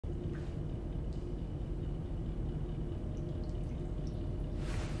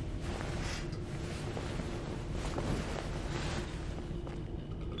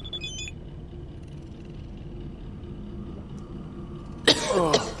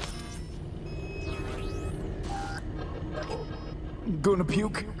Gonna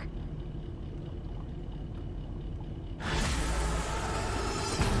puke?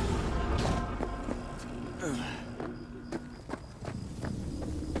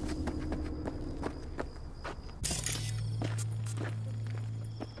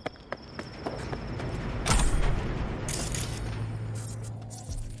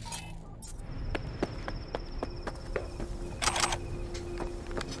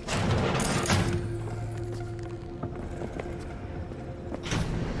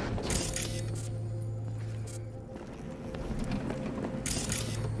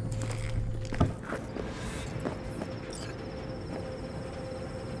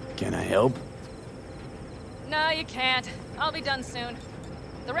 Can I help? No, you can't. I'll be done soon.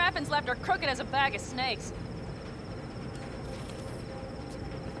 The raffins left are crooked as a bag of snakes.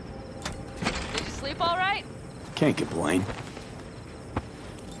 Did you sleep all right? Can't complain.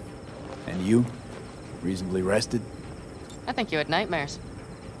 And you? Reasonably rested? I think you had nightmares.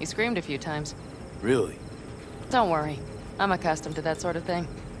 You screamed a few times. Really? Don't worry. I'm accustomed to that sort of thing.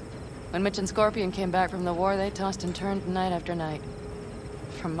 When Mitch and Scorpion came back from the war, they tossed and turned night after night.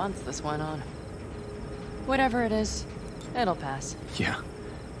 For months this went on. Whatever it is, it'll pass. Yeah,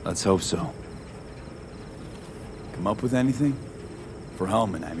 let's hope so. Come up with anything? For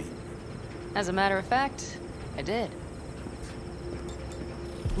Hellman, I mean. As a matter of fact, I did.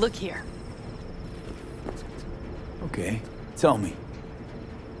 Look here. Okay, tell me.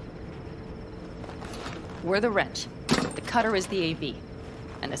 We're the wrench. The cutter is the AV.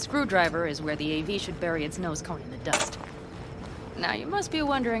 And the screwdriver is where the AV should bury its nose cone in the dust. Now, you must be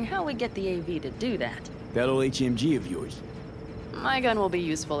wondering how we get the AV to do that. That old HMG of yours. My gun will be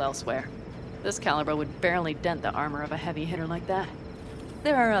useful elsewhere. This caliber would barely dent the armor of a heavy hitter like that.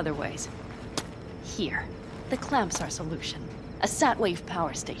 There are other ways. Here, the clamp's our solution. A sat-wave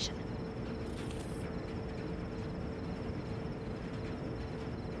power station.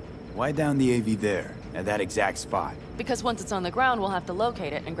 Why down the AV there, at that exact spot? Because once it's on the ground, we'll have to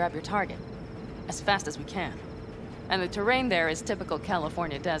locate it and grab your target. As fast as we can. And the terrain there is typical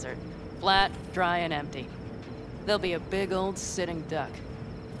California desert. Flat, dry, and empty. There'll be a big old sitting duck.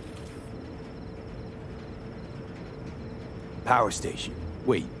 Power station.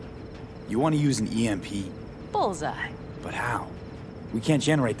 Wait, you want to use an EMP? Bullseye. But how? We can't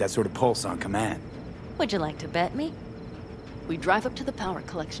generate that sort of pulse on command. Would you like to bet me? We drive up to the power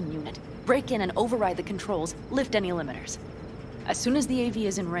collection unit, break in and override the controls, lift any limiters. As soon as the AV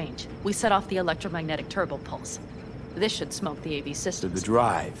is in range, we set off the electromagnetic turbo pulse. This should smoke the AV So systems. the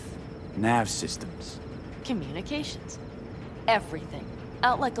drive, nav systems. Communications. Everything.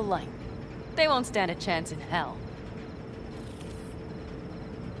 Out like a light. They won't stand a chance in hell.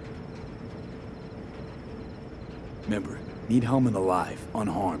 Remember, need Hellman alive,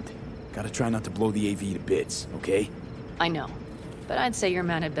 unharmed. Gotta try not to blow the AV to bits, okay? I know. But I'd say your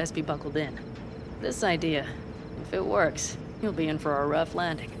man had best be buckled in. This idea, if it works, you'll be in for a rough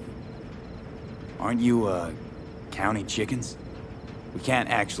landing. Aren't you, counting chickens? We can't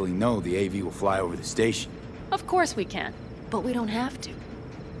actually know the AV will fly over the station. Of course we can, but we don't have to.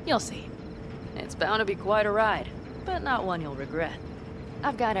 You'll see. It's bound to be quite a ride, but not one you'll regret.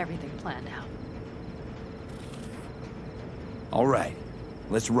 I've got everything planned out. All right,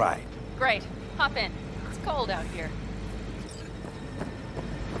 let's ride. Great. Hop in. It's cold out here.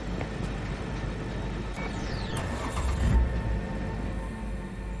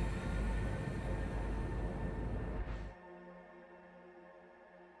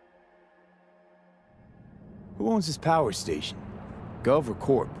 Who owns this power station? Gov or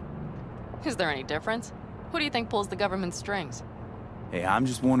Corp? Is there any difference? Who do you think pulls the government's strings? Hey, I'm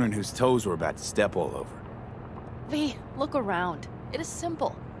just wondering whose toes we're about to step all over. V, look around. It is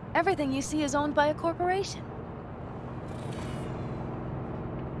simple. Everything you see is owned by a corporation.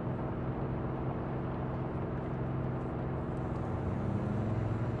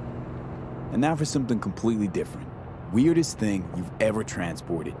 And now for something completely different. Weirdest thing you've ever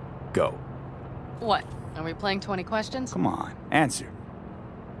transported. Go. What? Are we playing 20 questions? Come on, answer.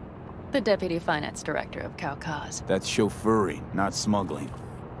 The Deputy Finance Director of Caucase. That's chauffeuring, not smuggling.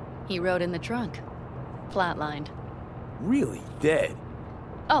 He rode in the trunk. Flatlined. Really? Dead?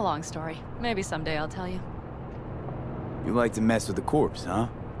 A long story. Maybe someday I'll tell you. You like to mess with the corpse, huh?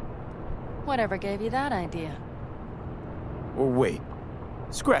 Whatever gave you that idea? Or wait,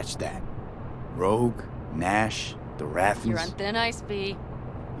 scratch that. Rogue, Nash, the Raffins. You're on thin ice, V.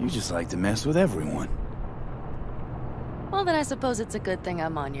 You just like to mess with everyone. Well, then I suppose it's a good thing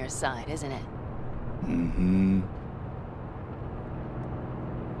I'm on your side, isn't it? Mm-hmm.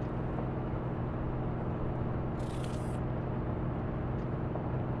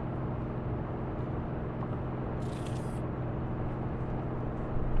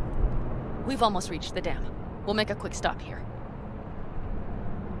 We've almost reached the dam. We'll make a quick stop here.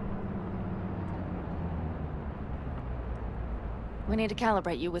 We need to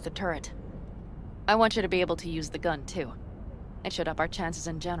calibrate you with the turret. I want you to be able to use the gun, too. It should up our chances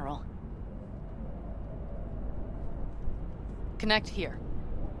in general. Connect here.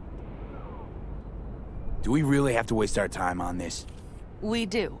 Do we really have to waste our time on this? We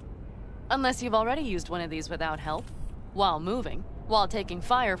do. Unless you've already used one of these without help, while moving, while taking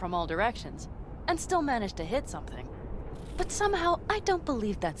fire from all directions, and still managed to hit something. But somehow, I don't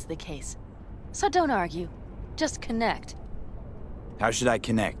believe that's the case. So don't argue. Just connect. How should I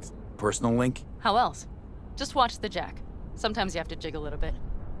connect? Personal link? How else? Just watch the jack. Sometimes you have to jig a little bit.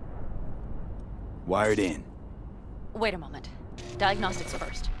 Wired in. Wait a moment. Diagnostics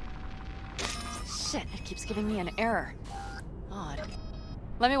first. Shit, it keeps giving me an error. Odd.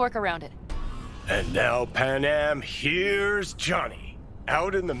 Let me work around it. And now, Pan Am, here's Johnny.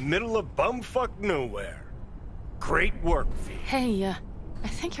 Out in the middle of bumfuck nowhere. Great work, V. Hey, I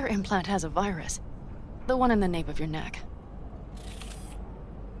think your implant has a virus. The one in the nape of your neck.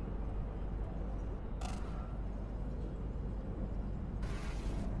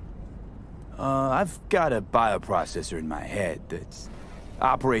 I've got a bioprocessor in my head that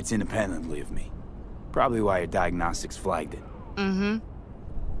operates independently of me. Probably why your diagnostics flagged it. Mm-hmm.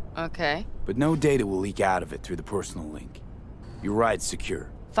 Okay. But no data will leak out of it through the personal link. Your ride's secure.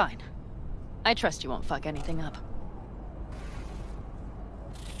 Fine. I trust you won't fuck anything up.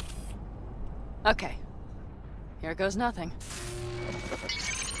 Okay. Here goes nothing.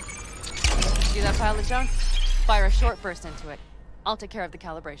 See that pile of junk? Fire a short burst into it. I'll take care of the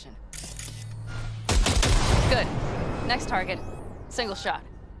calibration. Good. Next target. Single shot.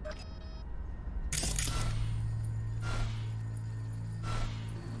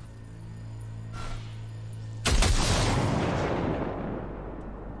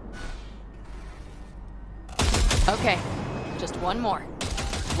 Okay. Just one more.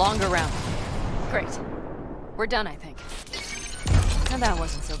 Longer round. Great. We're done, I think. And that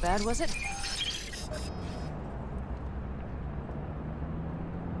wasn't so bad, was it?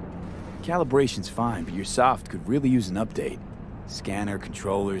 Calibration's fine, but your soft could really use an update. Scanner,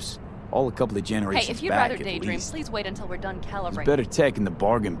 controllers, all a couple of generations Hey, if you'd back rather at daydream, least. please wait until we're done calibrating. There's better tech in the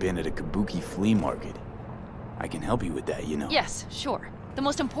bargain bin at a kabuki flea market. I can help you with that, you know. Yes, sure. The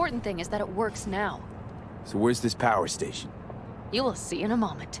most important thing is that it works now. So where's this power station? You will see in a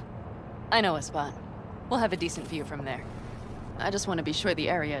moment. I know a spot. We'll have a decent view from there. I just want to be sure the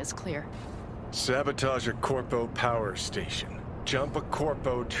area is clear. Sabotage a Corpo power station. Jump a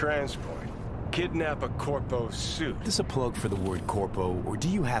Corpo transport. Kidnap a Corpo suit. Is this a plug for the word corpo, or do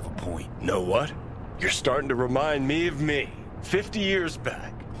you have a point? Know what? You're starting to remind me of me, 50 years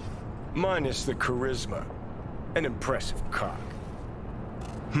back. Minus the charisma. An impressive cock.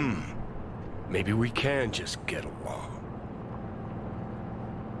 Maybe we can just get along.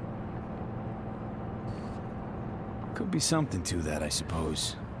 Could be something to that, I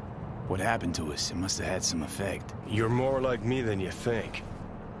suppose. What happened to us? It must have had some effect. You're more like me than you think.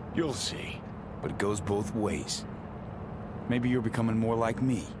 You'll see. But it goes both ways. Maybe you're becoming more like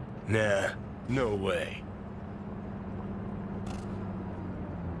me. Nah, no way.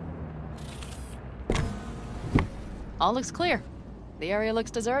 All looks clear. The area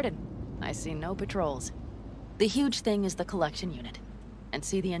looks deserted. I see no patrols. The huge thing is the collection unit. And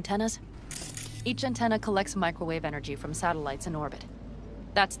see the antennas? Each antenna collects microwave energy from satellites in orbit.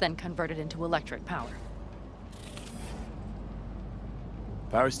 That's then converted into electric power.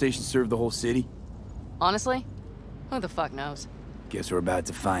 Power stations serve the whole city? Honestly? Who the fuck knows? Guess we're about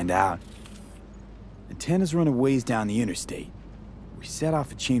to find out. Antennas run a ways down the interstate. We set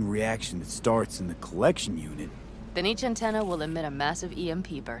off a chain reaction that starts in the collection unit. Then each antenna will emit a massive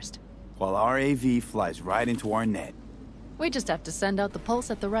EMP burst. While our AV flies right into our net. We just have to send out the pulse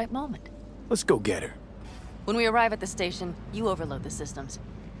at the right moment. Let's go get her. When we arrive at the station, you overload the systems.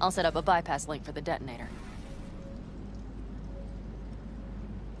 I'll set up a bypass link for the detonator.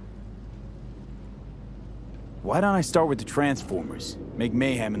 Why don't I start with the transformers? Make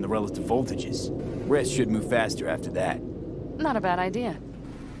mayhem in the relative voltages. Rest should move faster after that. Not a bad idea.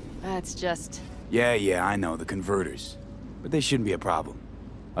 That's just... Yeah, I know, the converters. But they shouldn't be a problem.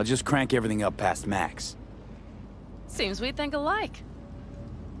 I'll just crank everything up past max. Seems we think alike.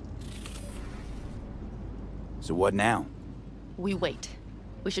 So what now? We wait.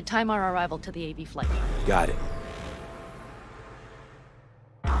 We should time our arrival to the AV flight. Got it.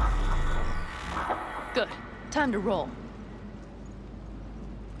 Good. Time to roll.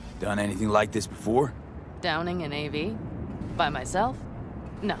 Done anything like this before? Downing an AV? By myself?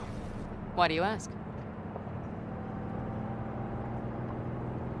 No. Why do you ask?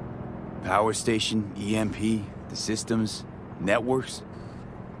 Power station, EMP, the systems, networks.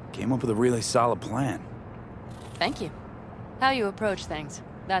 Came up with a really solid plan. Thank you. How you approach things,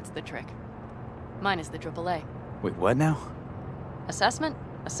 that's the trick. Mine is the AAA. Wait, what now? Assessment,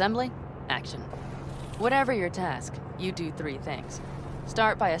 assembly, action. Whatever your task, you do 3 things.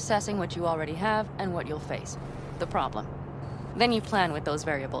 Start by assessing what you already have and what you'll face. The problem. Then you plan with those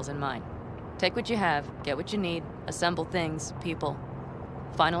variables in mind. Take what you have, get what you need, assemble things, people.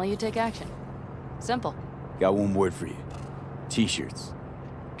 Finally, you take action. Simple. Got one word for you. T-shirts.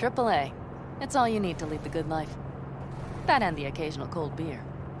 AAA. It's all you need to lead the good life. That and the occasional cold beer.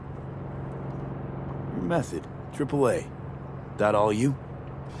 Your method. AAA. That all you?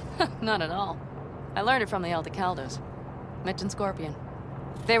 Not at all. I learned it from the Aldecaldos. Mitch and Scorpion.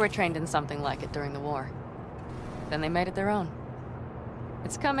 They were trained in something like it during the war. Then they made it their own.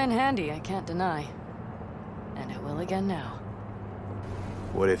 It's come in handy, I can't deny. And it will again now.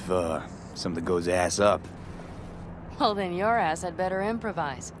 What if, something goes ass up? Well, then your ass had better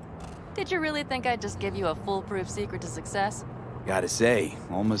improvise. Did you really think I'd just give you a foolproof secret to success? Gotta say,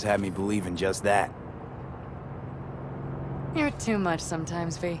 almost had me believe in just that. You're too much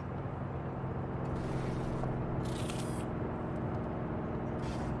sometimes, V.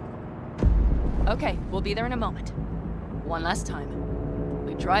 Okay, we'll be there in a moment. One last time.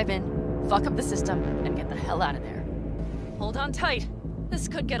 We drive in, fuck up the system, and get the hell out of there. Hold on tight. This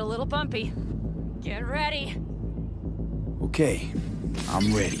could get a little bumpy. Get ready. Okay,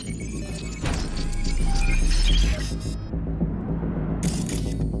 I'm ready.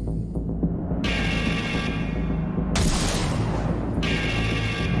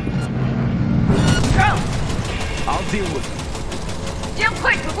 I'll deal with it. Damn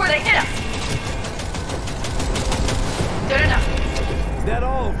quick before they hit us! Good enough. Is that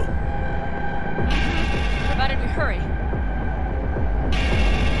all of them? Provided we hurry.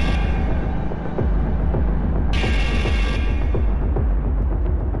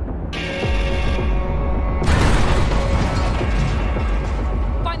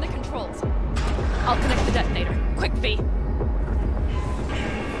 Find the controls. I'll connect the detonator. Quick, V.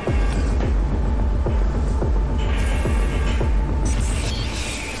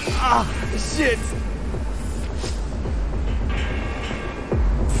 Ah, shit!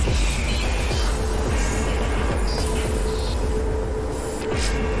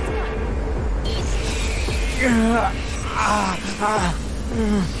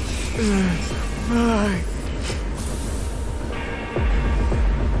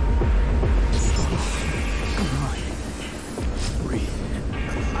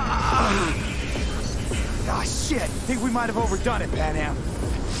 Ah, shit! Think we might have overdone it, Pan Am.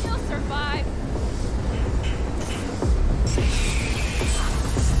 You'll survive. You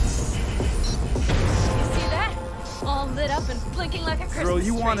see that? All lit up and blinking like a Christmas Girl,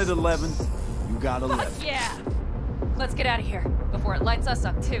 you tree. wanted 11. You got 11. Fuck yeah! Let's get out of here before it lights us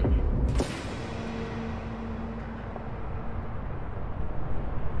up too.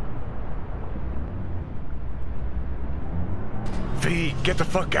 V, get the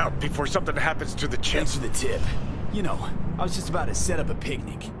fuck out before something happens to the chip. Thanks for the tip. You know, I was just about to set up a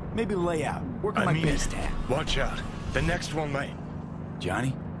picnic. Maybe lay out. Work on my base tab. Watch out. The next one might.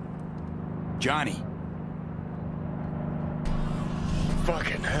 Johnny? Johnny!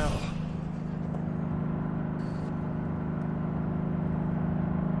 Fucking hell.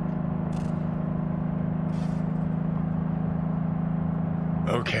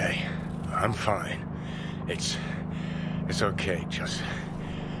 Okay, I'm fine. It's okay, just...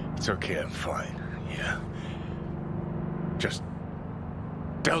 It's okay, I'm fine, yeah. Just...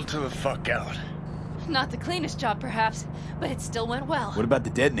 Delta the fuck out. Not the cleanest job, perhaps, but it still went well. What about the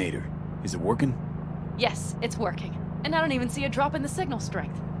detonator? Is it working? Yes, it's working. And I don't even see a drop in the signal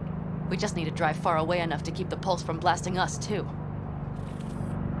strength. We just need to drive far away enough to keep the pulse from blasting us, too.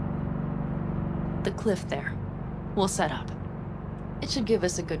 The cliff there. We'll set up. It should give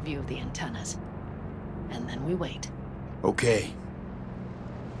us a good view of the antennas. And then we wait. Okay.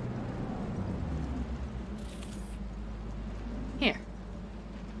 Here.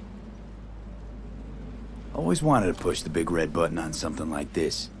 Always wanted to push the big red button on something like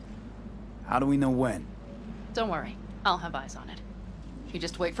this. How do we know when? Don't worry. I'll have eyes on it. You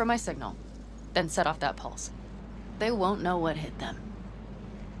just wait for my signal, then set off that pulse. They won't know what hit them.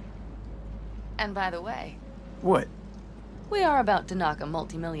 And by the way... What? We are about to knock a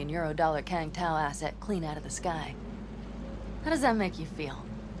multi-million euro dollar Kang Tao asset clean out of the sky. How does that make you feel?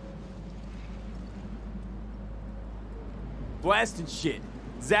 Blasting shit.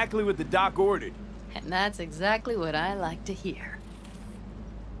 Exactly what the doc ordered. And that's exactly what I like to hear.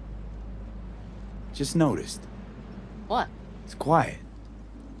 Just noticed. What? It's quiet.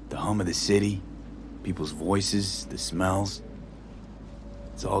 The hum of the city, people's voices, the smells.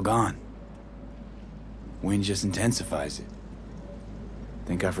 It's all gone. Wind just intensifies it.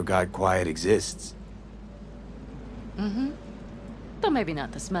 Think I forgot quiet exists. Mm-hmm. Though maybe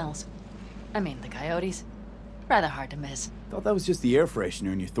not the smells. I mean, the coyotes. Rather hard to miss. Thought that was just the air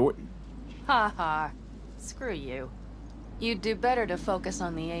freshener in your Thornton. Ha ha. Screw you. You'd do better to focus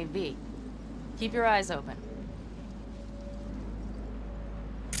on the AV. Keep your eyes open.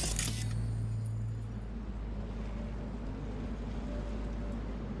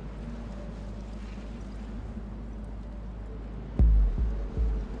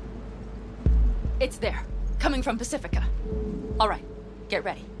 It's there. Coming from Pacifica. All right. Get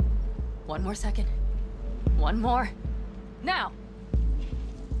ready. One more second. One more. Now!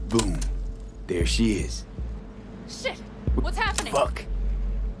 Boom. There she is. Shit! What's happening? Fuck.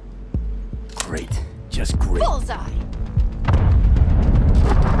 Great. Just great. Bullseye!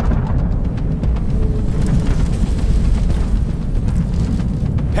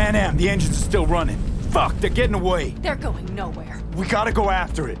 Pan Am, the engines are still running. Fuck, they're getting away. They're going nowhere. We gotta go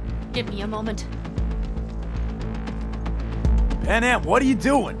after it. Give me a moment. Pan Am, what are you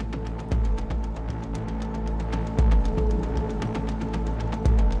doing?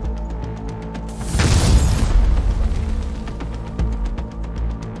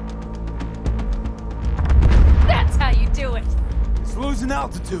 That's how you do it! It's losing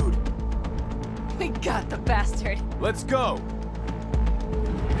altitude. We got the bastard. Let's go.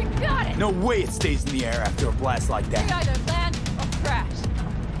 We got it! No way it stays in the air after a blast like We that. either land or crash.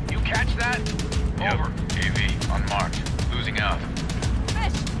 You catch that? Over. AV, unmarked. Losing out.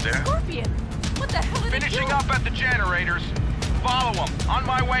 Fish! There? Scorpion! What the hell are they Finishing doing? up at the generators. Follow them. On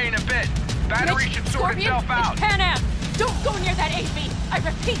my way in a bit. Battery Mitch, should sort Scorpion, itself out. It's Pan Am! Don't go near that AV! I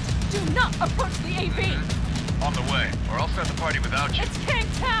repeat, do not approach the AV! On the way, or I'll start the party without you. It's Kang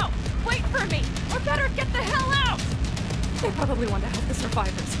Tao! Wait for me! Or better get the hell out! They probably want to help the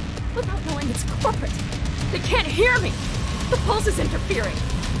survivors, without knowing it's corporate. They can't hear me! The pulse is interfering.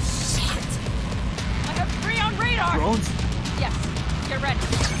 Shit! I have 3 on radar! Drones? Yes, get ready.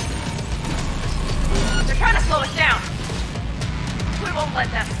 They're trying to slow us down. We won't let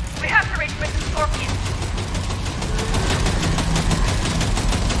them. We have to reach Mission Scorpion.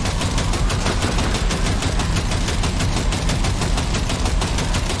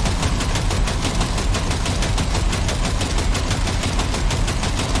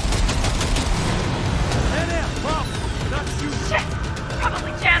 Pan Am, come! Not you! Shit!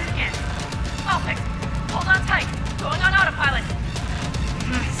 Probably jammed again. I'll fix it. Hold on tight. Going on autopilot.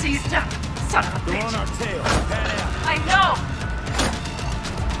 Seized up. Son of a They're bitch. on our tail. Pan Am. I know!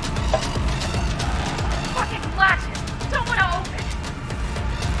 Fucking latches! Don't want to open!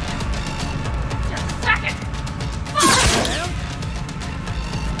 Just a second! Pan?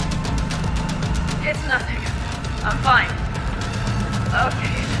 It's nothing. I'm fine.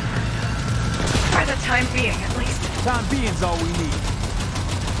 Okay. For the time being, at least. Time being's all we need.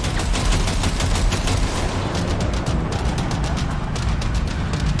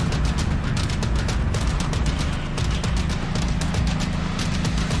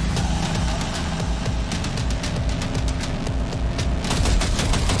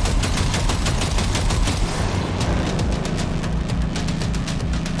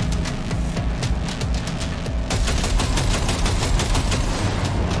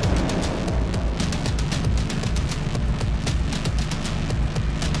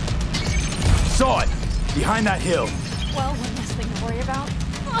 Saw it! Behind that hill. Well, one less thing to worry about.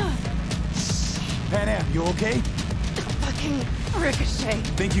 Pan Am, you okay? Fucking ricochet.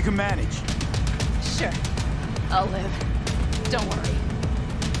 Think you can manage? Sure. I'll live. Don't worry.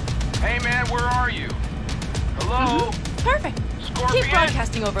 Hey man, where are you? Hello? Perfect. Scorpion? Keep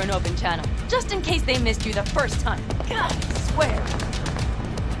broadcasting over an open channel, just in case they missed you the first time. God, I swear.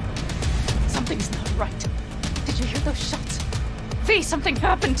 Something's not right. Did you hear those shots? V, something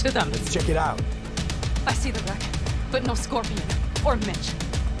happened to them. Let's check it out. I see the wreck, but no Scorpion or Mitch.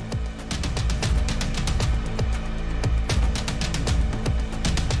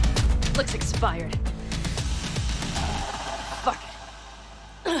 Looks expired. Fuck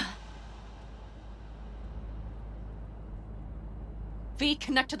it. V,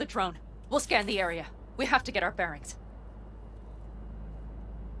 connect to the drone. We'll scan the area. We have to get our bearings.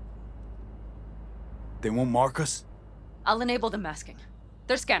 They won't mark us? I'll enable the masking.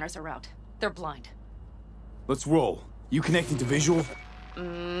 Their scanners are out. They're blind. Let's roll. You connecting to visual?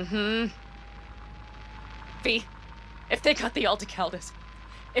 Mm-hmm. V, if they got the Aldecaldos,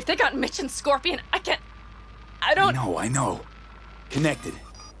 if they got Mitch and Scorpion, I don't... I know. Connected.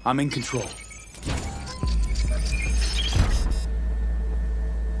 I'm in control.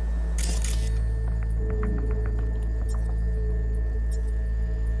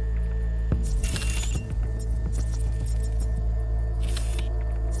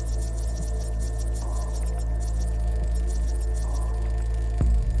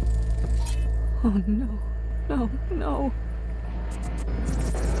 Oh no. No, no.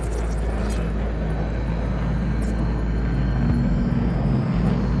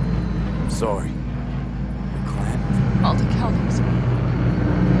 I'm sorry. The clan? All the Calders.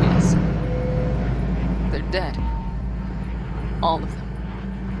 Yes. They're dead. All of them.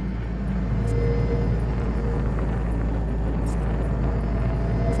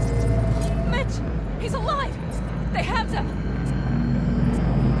 Mitch! He's alive! They have them!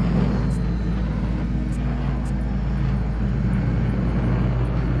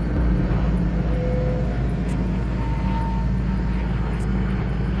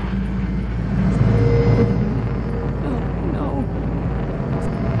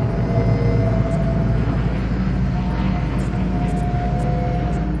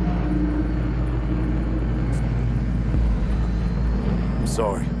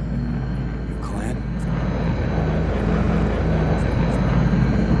 Sorry. Your clan?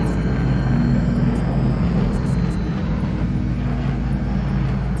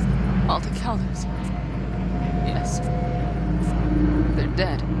 All the Calders. Yes. They're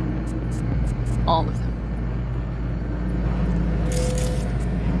dead. All of them.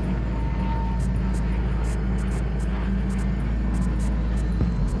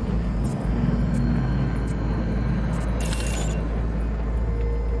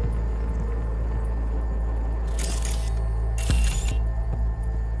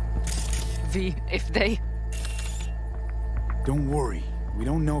 V, if they... Don't worry. We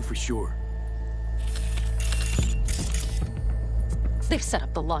don't know for sure. They've set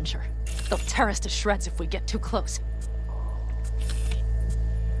up the launcher. They'll tear us to shreds if we get too close.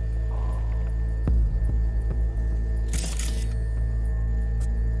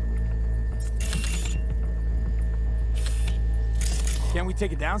 Can't we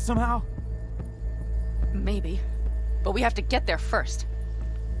take it down somehow? Maybe. But we have to get there first.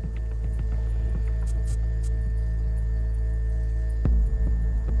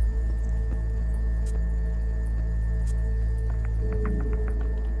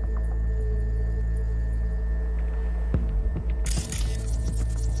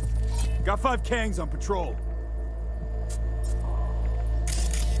 Got 5 Kangs on patrol.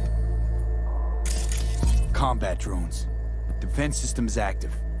 Combat drones. Defense system is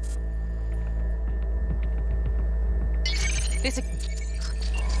active. This... If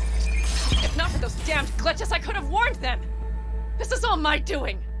not for those damned glitches, I could have warned them! This is all my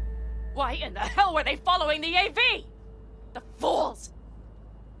doing! Why in the hell were they following the AV? The fools!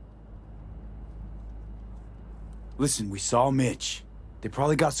 Listen, we saw Mitch. They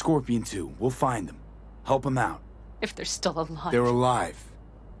probably got Scorpion too. We'll find them. Help them out. If they're still alive. They're alive.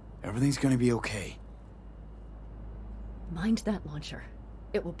 Everything's gonna be okay. Mind that launcher.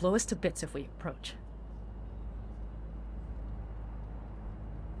 It will blow us to bits if we approach.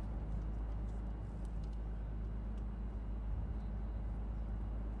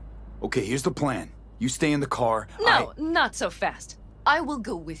 Okay, here's the plan. You stay in the car. No, not so fast. I will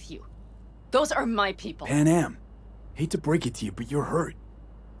go with you. Those are my people. Pan Am. Hate to break it to you, but you're hurt.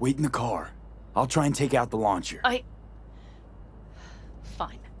 Wait in the car. I'll try and take out the launcher.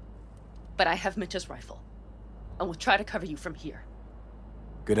 Fine. But I have Mitch's rifle. And we'll try to cover you from here.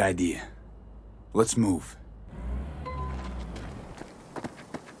 Good idea. Let's move.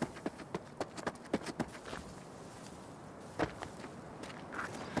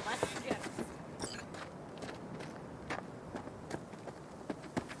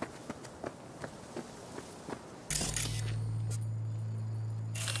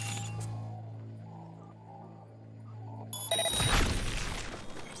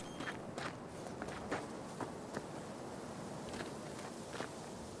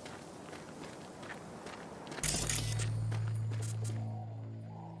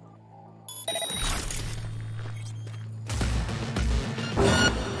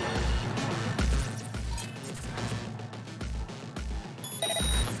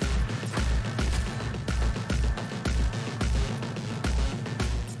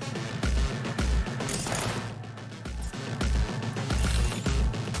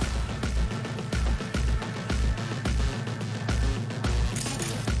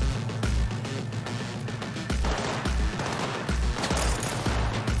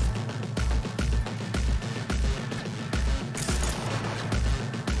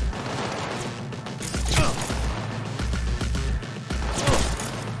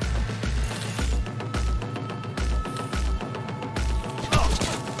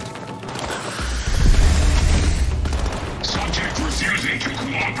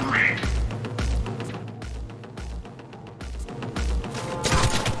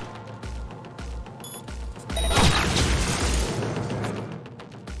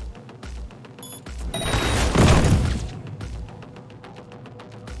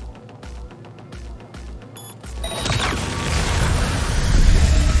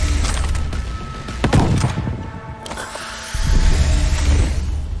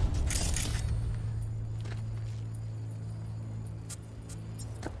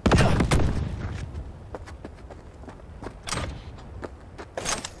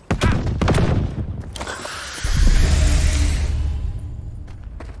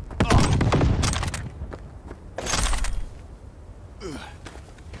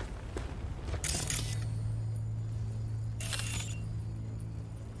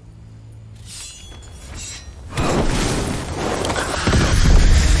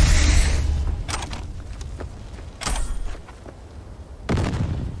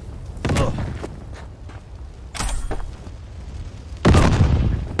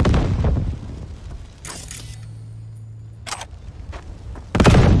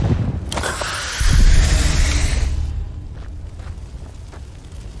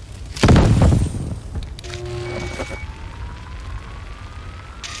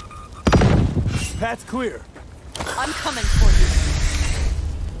 Path's clear. I'm coming for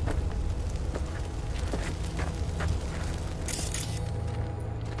you.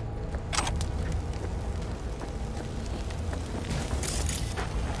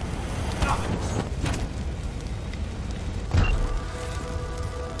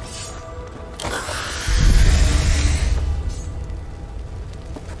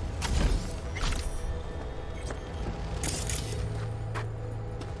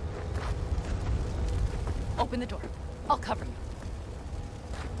 Open the door. I'll cover you.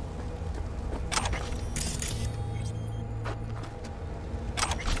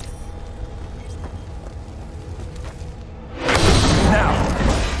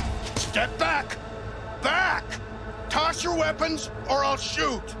 Step back! Back! Toss your weapons, or I'll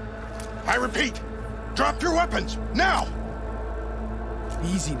shoot! I repeat, drop your weapons, now!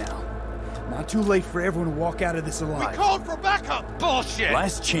 Easy now. Not too late for everyone to walk out of this We alive. called for backup! Bullshit!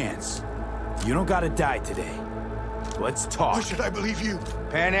 Last chance. You don't gotta die today. Let's Why talk. should I believe you?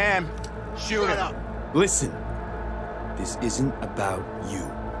 Pan Am, shoot Shut him. up! Listen. This isn't about you.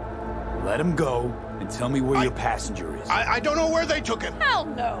 Let him go and tell me where your passenger is. I don't know where they took him. Hell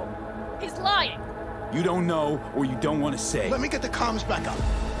no! He's lying! You don't know or you don't want to say. Let me get the comms back up.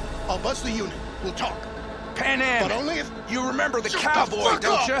 I'll buzz the unit. We'll talk. Pan Am, But only if... you remember the Shut the cowboy, fuck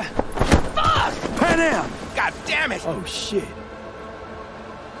don't up! you? Fuck! Pan Am! God damn it! Oh, shit.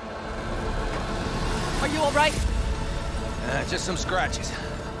 Are you alright? Just some scratches.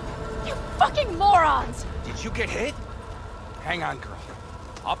 You fucking morons! Did you get hit? Hang on, girl.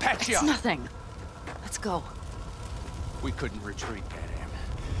 I'll patch you It's up. nothing. Let's go. We couldn't retreat, Pan Am.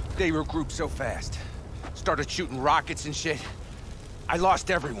 They regrouped so fast. Started shooting rockets and shit. I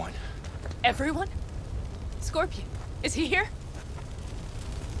lost everyone. Everyone? Scorpion, is he here?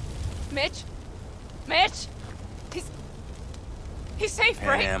 Mitch? Mitch? He's safe, Pan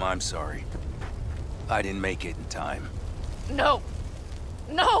right? Am, I'm sorry. I didn't make it in time. No.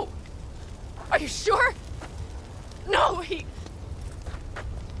 No! Are you sure? No, he...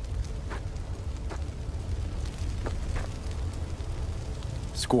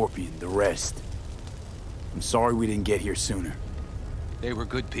 Scorpion, the rest. I'm sorry we didn't get here sooner. They were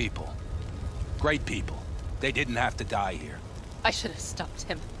good people. Great people. They didn't have to die here. I should have stopped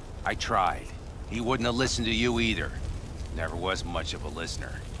him. I tried. He wouldn't have listened to you either. Never was much of a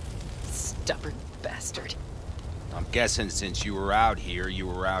listener. Stubborn bastard. I'm guessing since you were out here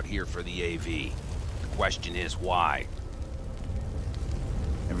for the AV. The question is why?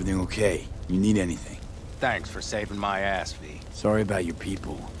 Everything okay? You need anything? Thanks for saving my ass, V. Sorry about your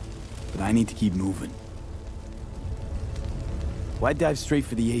people, but I need to keep moving. Why dive straight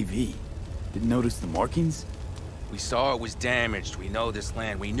for the AV? Didn't notice the markings? We saw it was damaged. We know this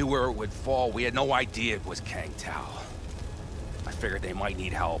land. We knew where it would fall. We had no idea it was Kang Tao. I figured they might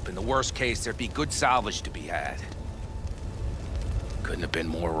need help. In the worst case, there'd be good salvage to be had. Couldn't have been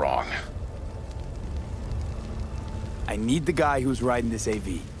more wrong. I need the guy who's riding this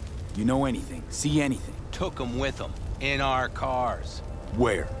AV. You know anything, see anything? Took him with them. In our cars.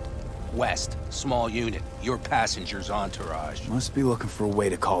 Where? West. Small unit. Your passenger's entourage. Must be looking for a way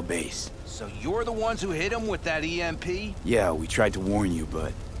to call base. So you're the ones who hit him with that EMP? Yeah, we tried to warn you,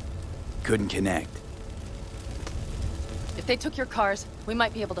 but couldn't connect. If they took your cars, we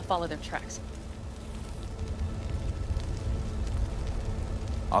might be able to follow their tracks.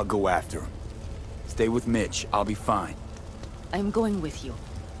 I'll go after him. Stay with Mitch, I'll be fine. I am going with you.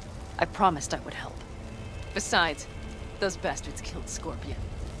 I promised I would help. Besides, those bastards killed Scorpion.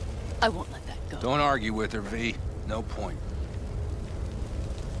 I won't let that go. Don't argue with her, V. No point.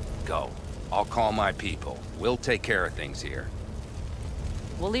 Go. I'll call my people. We'll take care of things here.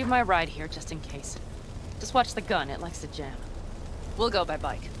 We'll leave my ride here just in case. Just watch the gun, it likes to jam. We'll go by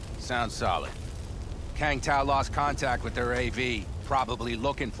bike. Sounds solid. Kang Tao lost contact with their AV. Probably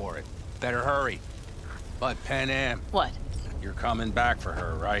looking for it. Better hurry. But Pan Am, What? you're coming back for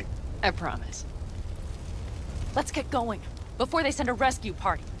her, right? I promise. Let's get going, before they send a rescue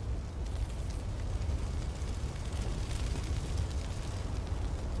party.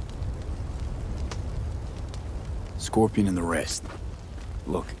 Scorpion and the rest.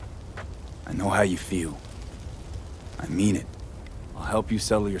 Look, I know how you feel. I mean it. I'll help you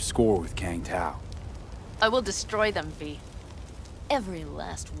settle your score with Kang Tao. I will destroy them, V. Every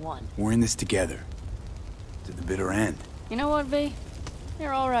last one. We're in this together. To the bitter end. You know what, V?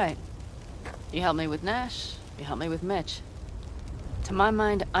 You're all right. You helped me with Nash, you helped me with Mitch. To my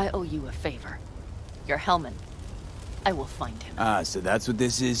mind, I owe you a favor. Your Hellman. I will find him. Ah, so that's what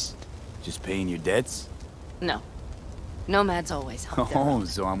this is? Just paying your debts? No. Nomads always help their Oh, own.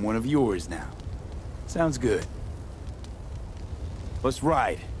 so I'm one of yours now. Sounds good. Let's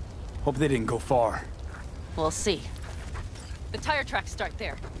ride. Hope they didn't go far. We'll see. The tire tracks start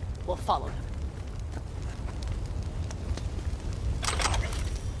there. We'll follow them.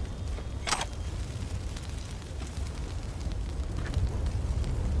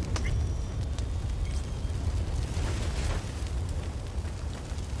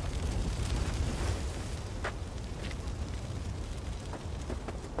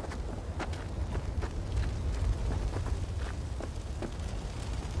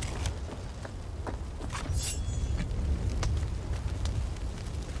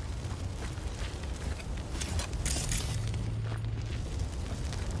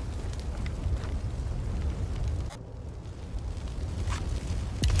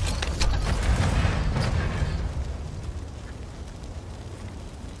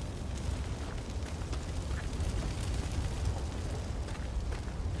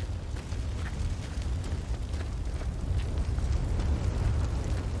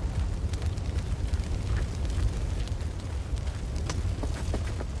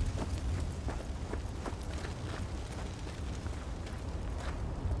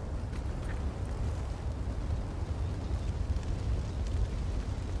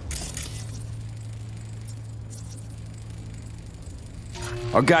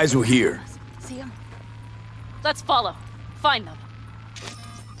 Our guys were here. See them? Let's follow. Find them.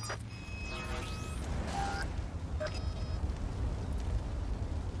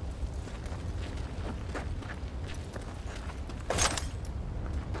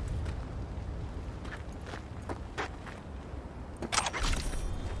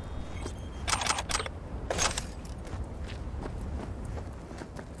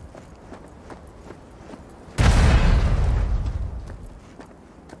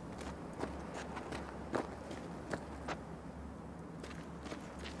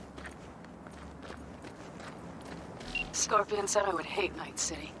 Scorpion said I would hate Night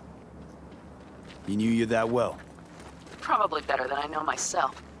City. He knew you that well. Probably better than I know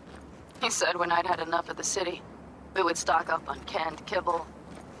myself. He said when I'd had enough of the city, we would stock up on canned kibble,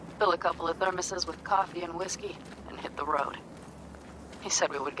 fill a couple of thermoses with coffee and whiskey, and hit the road. He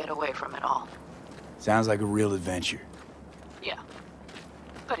said we would get away from it all. Sounds like a real adventure. Yeah.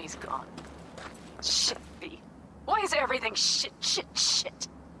 But he's gone. Shit, V. Why is everything shit, shit, shit?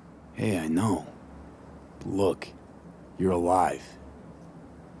 Hey, I know. Look, you're alive.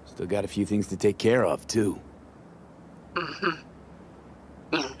 Still got a few things to take care of, too.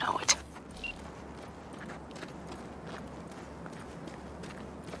 Mm-hmm. You know it.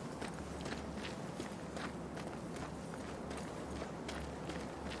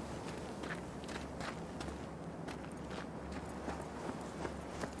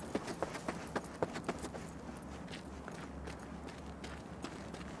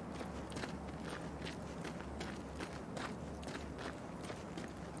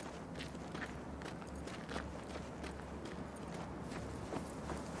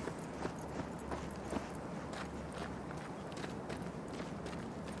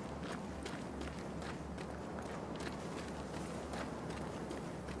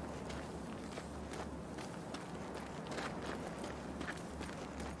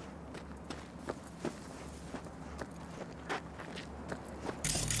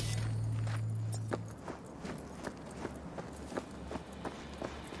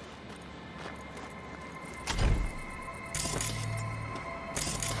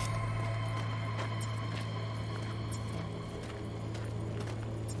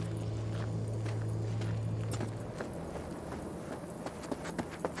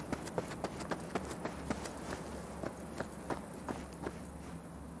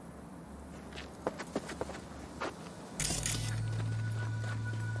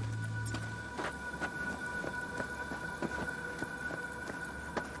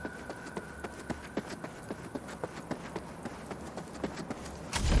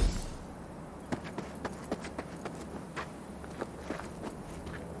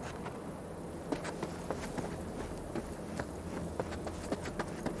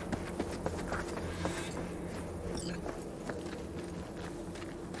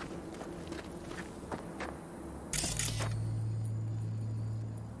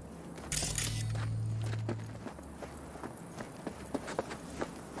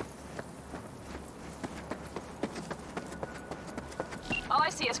 All I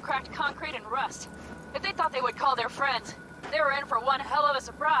see is cracked concrete and rust. If they thought they would call their friends, they were in for one hell of a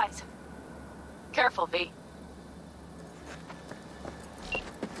surprise. Careful, V.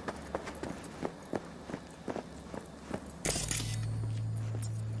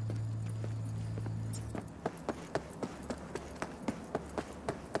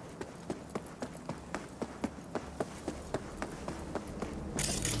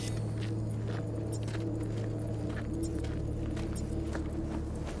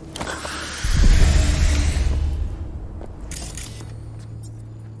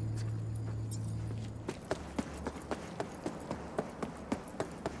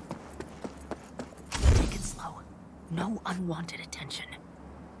 No unwanted attention.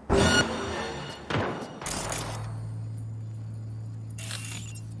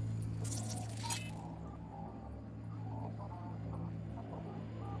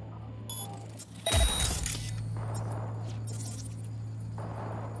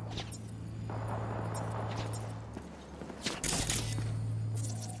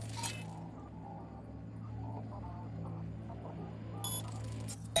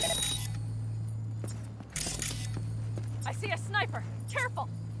 I see a sniper! Careful!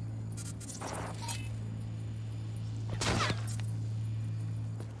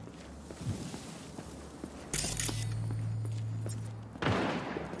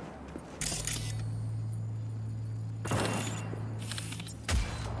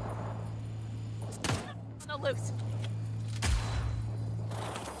 On the loose.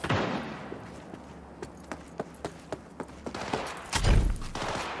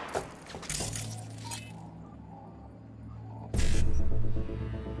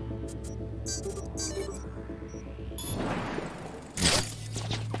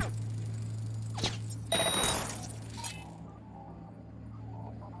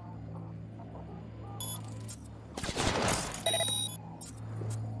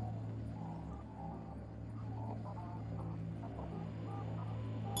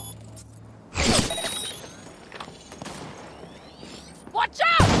 Watch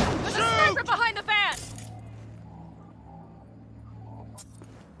out! There's a sniper behind the van!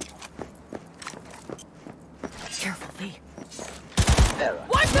 Careful, V. Error.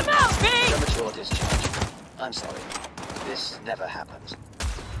 Wipe them out, V! Premature discharge. I'm sorry. This never happens.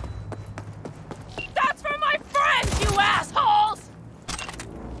 That's for my friends, you assholes!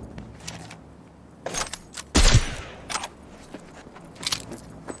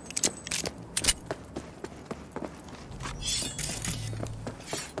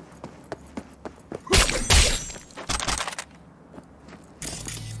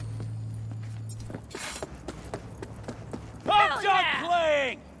 I'm done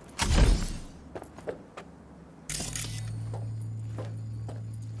playing!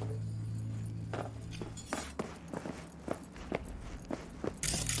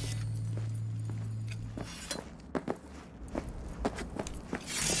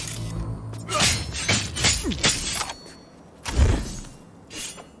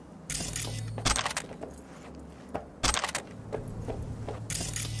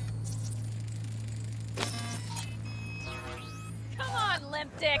 Come on,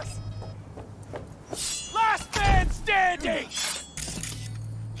 limp dicks! Last man standing!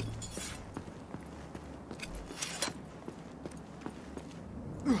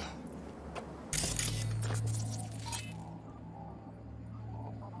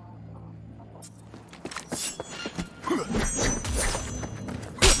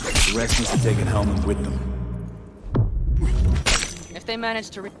 The rest must have taken Hellman with them. If they manage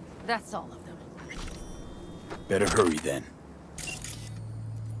to that's all of them. Better hurry then.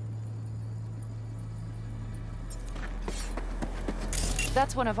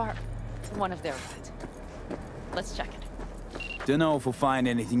 That's one of their rides. Let's check it. Dunno if we'll find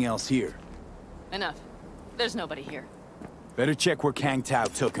anything else here. Enough. There's nobody here. Better check where Kang Tao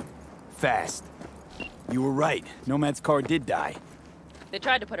took him. Fast. You were right. Nomad's car did die. They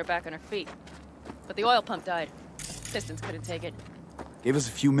tried to put her back on her feet, but the oil pump died. Pistons couldn't take it. Gave us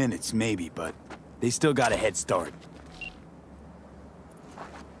a few minutes, maybe, but they still got a head start.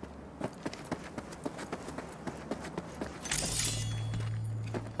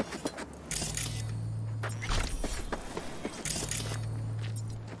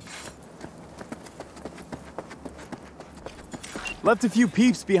 Left a few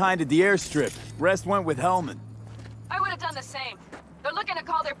peeps behind at the airstrip. Rest went with Hellman. I would have done the same. They're looking to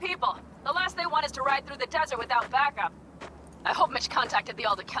call their people. The last they want is to ride through the desert without backup. I hope Mitch contacted the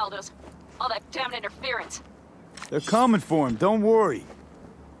Aldecaldos. All that damn interference. They're coming for him, don't worry.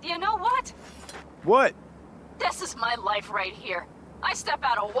 You know what? What? This is my life right here. I step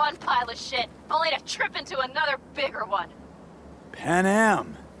out of one pile of shit, only to trip into another bigger one. Pan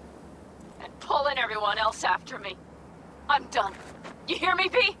Am. And pulling everyone else after me. I'm done. You hear me,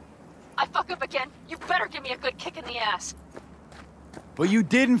 V? I fuck up again, you better give me a good kick in the ass. But you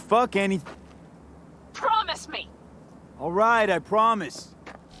didn't fuck any... Promise me! All right, I promise.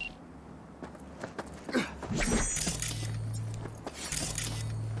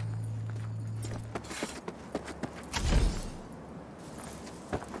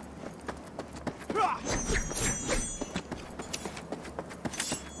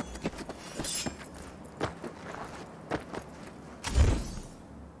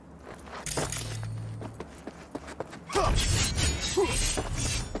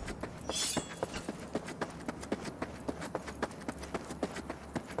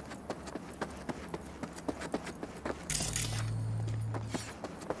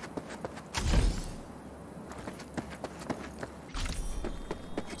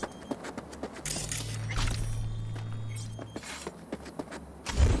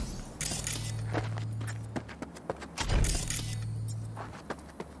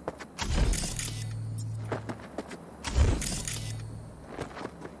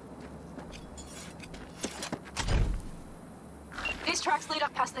 These tracks lead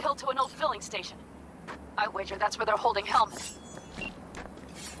up past the hill to an old filling station. I wager that's where they're holding Helmet.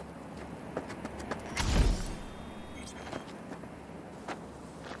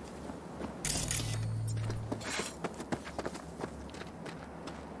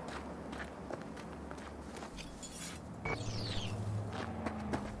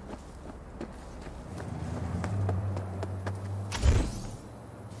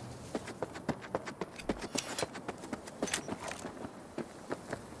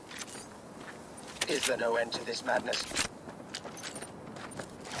 Is there no end to this madness?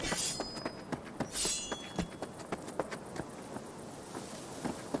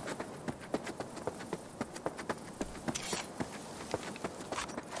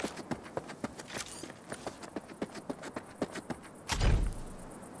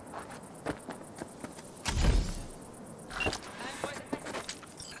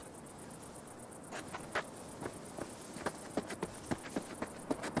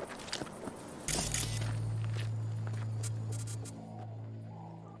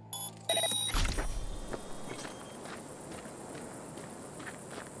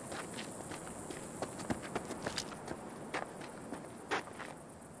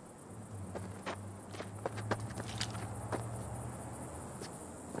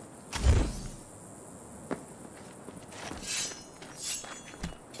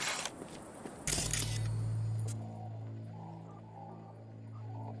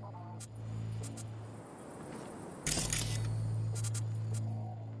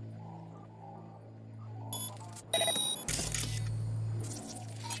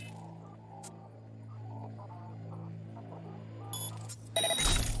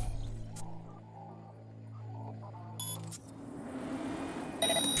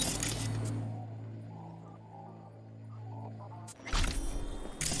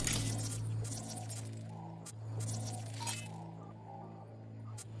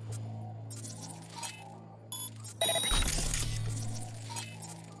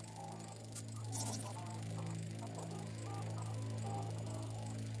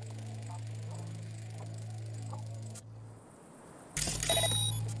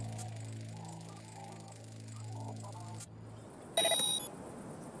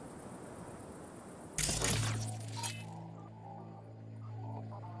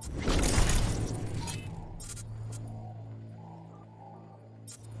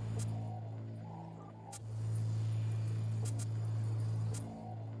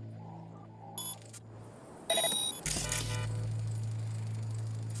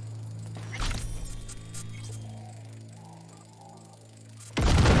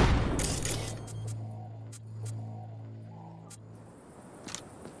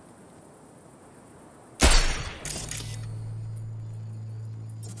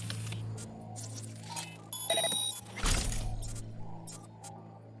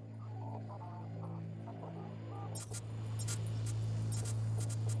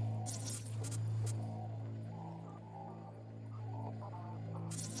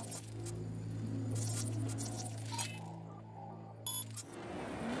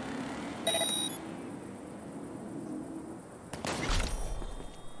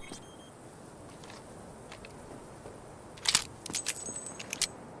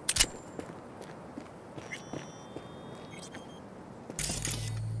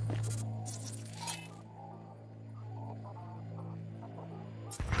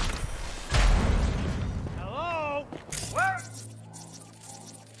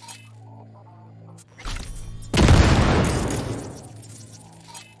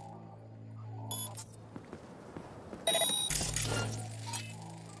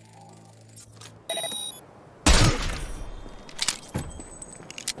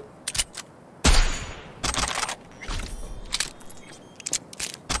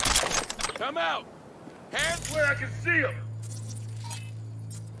 Come out! Hands where I can see them!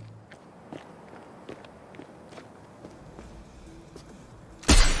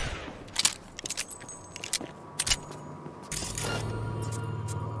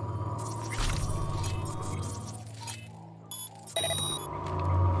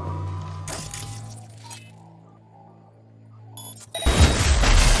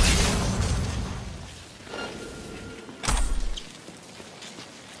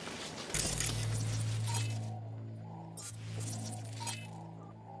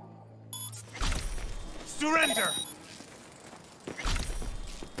 Surrender!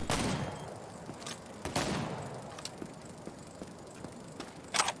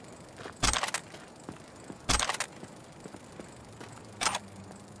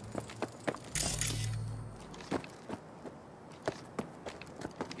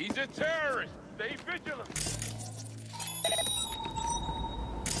 He's a terrorist! Stay vigilant!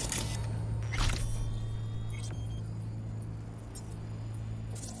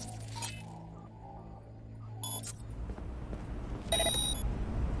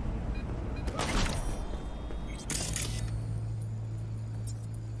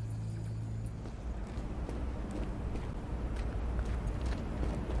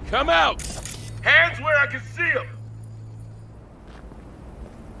 Come out! Hands where I can see them!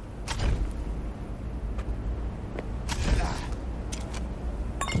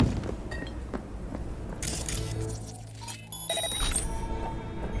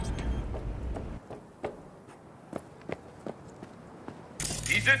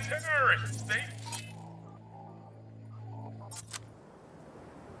 He's a terrorist, see?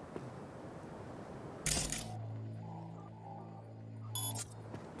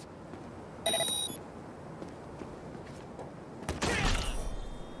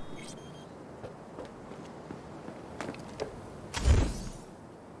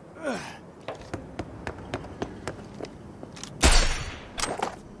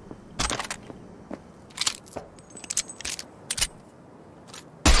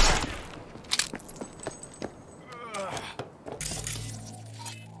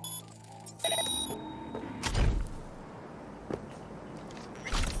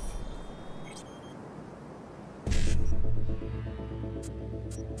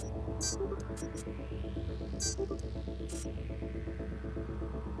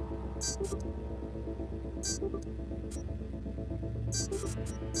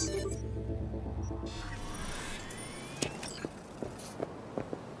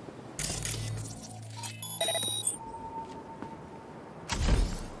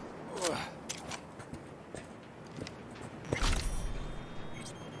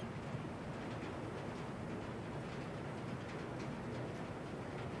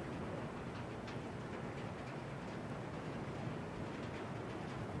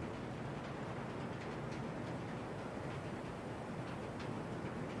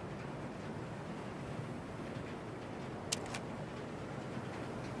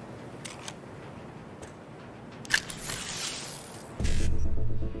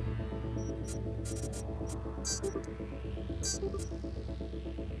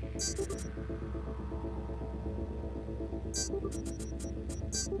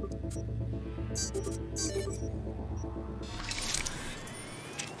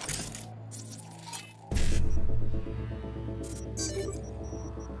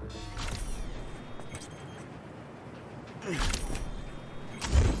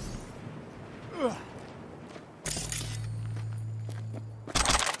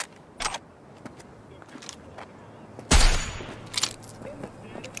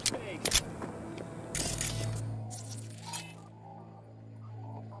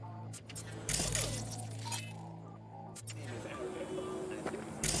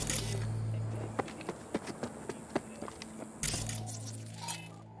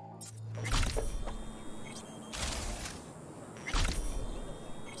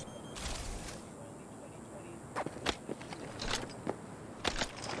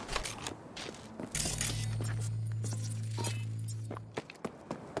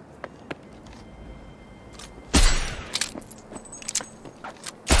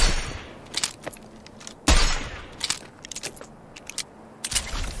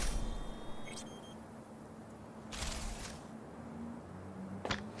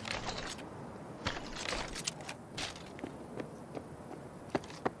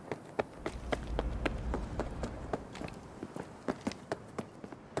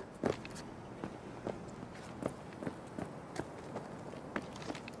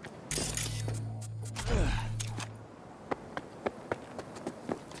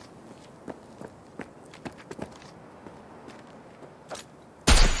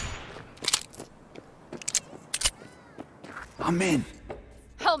 I'm in.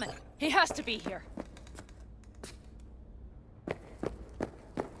 Hellman, he has to be here.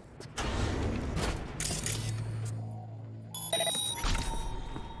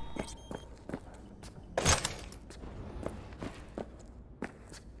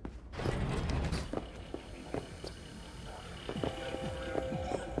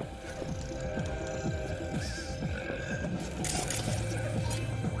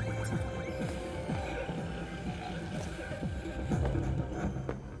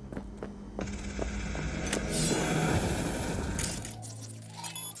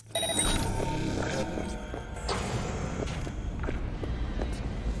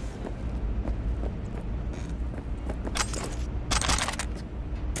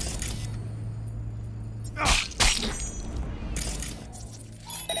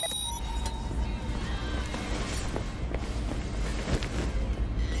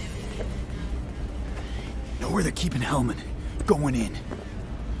 Where they're keeping Hellman. Going in.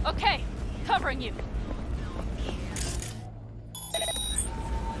 Okay, covering you.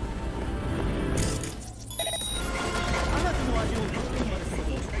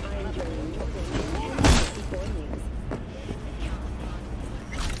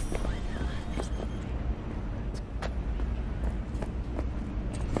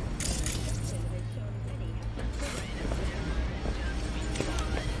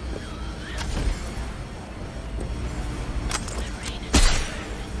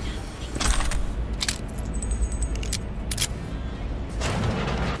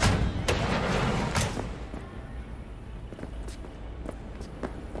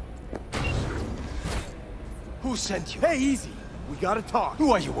 Who sent you? Hey, easy. We gotta talk.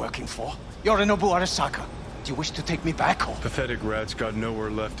 Who are you working for? Yorinobu Arasaka. Do you wish to take me back home? Pathetic rat's got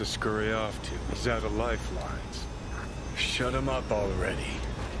nowhere left to scurry off to. He's out of lifelines. Shut him up already.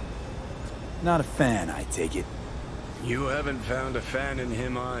 Not a fan, I take it. You haven't found a fan in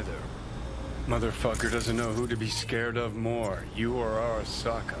him either. Motherfucker doesn't know who to be scared of more, you or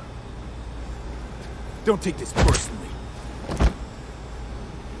Arasaka. Don't take this personally.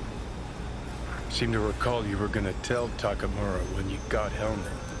 Seem to recall you were gonna tell Takamura when you got Hellman.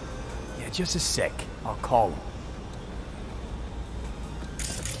 Yeah, just a sec. I'll call him.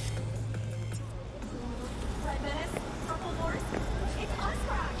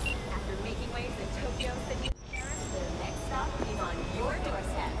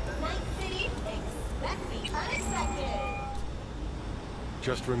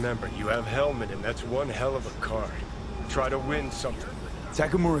 Just remember, you have Hellman, and that's one hell of a card. Try to win something.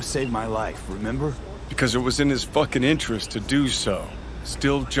 Takamura saved my life, remember? Because it was in his fucking interest to do so.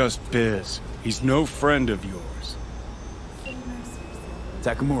 Still just biz. He's no friend of yours.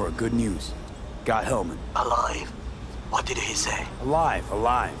 Takamura, good news. Got Hellman. Alive? What did he say? Alive,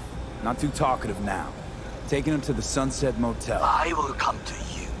 alive. Not too talkative now. Taking him to the Sunset Motel. I will come to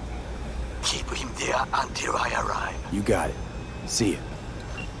you. Keep him there until I arrive. You got it. See ya.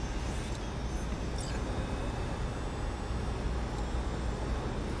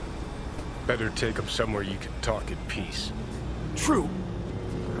 Better take him somewhere you can talk in peace. True.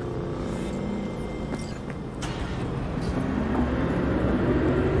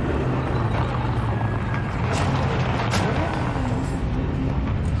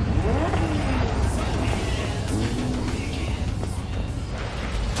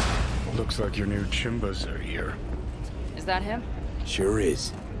 Looks like your new Chimbas are here. Is that him? Sure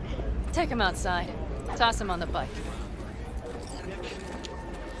is. Take him outside. Toss him on the bike.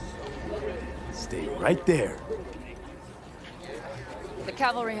 Stay right there. The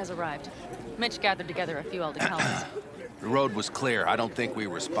cavalry has arrived. Mitch gathered together a few Aldecaldos. The road was clear. I don't think we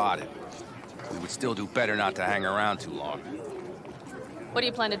were spotted. We would still do better not to hang around too long. What do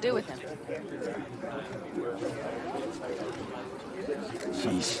you plan to do with him?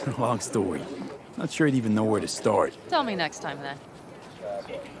 Jeez, long story. Not sure I'd even know where to start. Tell me next time, then.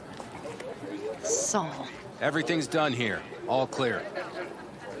 Saul. Everything's done here. All clear.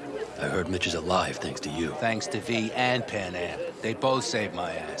 I heard Mitch is alive thanks to you. Thanks to V and Pan Am. They both saved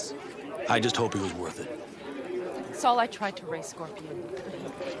my ass. I just hope he was worth it. Saul, I tried to raise Scorpion.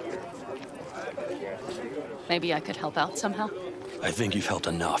 Maybe I could help out somehow? I think you've helped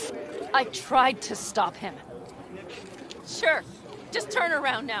enough. I tried to stop him. Sure. Just turn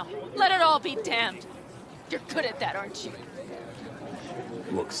around now. Let it all be damned. You're good at that, aren't you?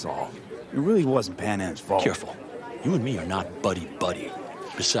 Look, Saul. It really wasn't Pan Am's fault. Careful. You and me are not buddy-buddy.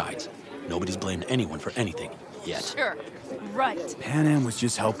 Besides, nobody's blamed anyone for anything, yet. Sure. Right. Pan Am was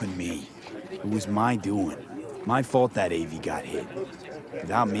just helping me. It was my doing. My fault that AV got hit.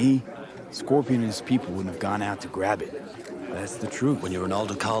 Without me, Scorpion and his people wouldn't have gone out to grab it. That's the truth. When you're an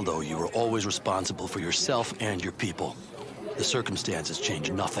Aldecaldo, you were always responsible for yourself and your people. The circumstances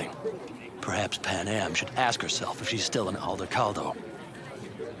change nothing. Perhaps Pan Am should ask herself if she's still an Aldecaldo.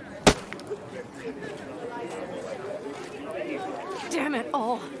 Damn it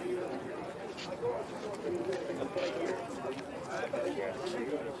all.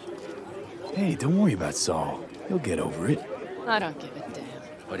 Hey, don't worry about Saul. He'll get over it. I don't give a damn.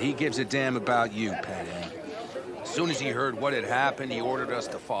 But he gives a damn about you, Pan Am. As soon as he heard what had happened, he ordered us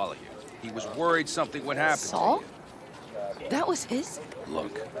to follow you. He was worried something would happen. Saul? That was his?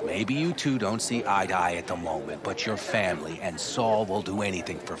 Look, maybe you two don't see eye to eye at the moment, but you're family, and Saul will do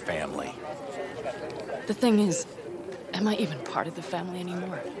anything for family. The thing is, am I even part of the family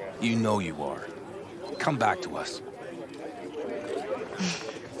anymore? You know you are. Come back to us.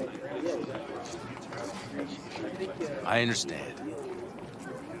 I understand.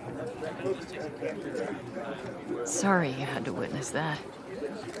 Sorry you had to witness that.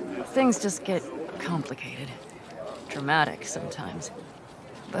 Things just get complicated. Dramatic sometimes.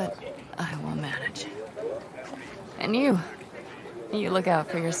 But I will manage. And you look out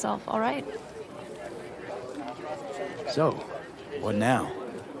for yourself, all right? So, what now?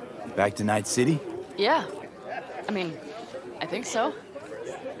 Back to Night City? Yeah. I mean, I think so.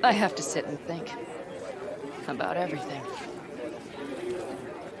 I have to sit and think. About everything.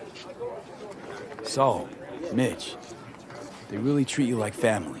 Saul, Mitch, they really treat you like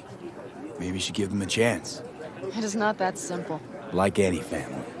family. Maybe you should give them a chance. It is not that simple. Like any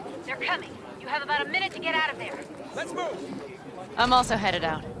family. They're coming. You have about a minute to get out of there. Let's move. I'm also headed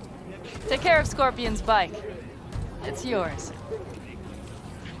out. Take care of Scorpion's bike. It's yours.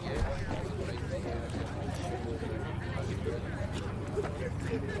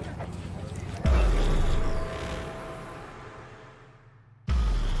 Hey.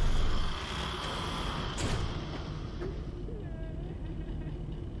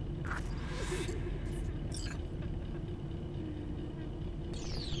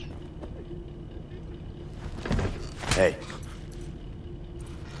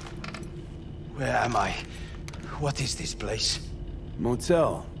 Where am I? What is this place?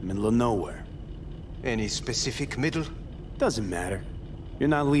 Motel, middle of nowhere. Any specific middle? Doesn't matter. You're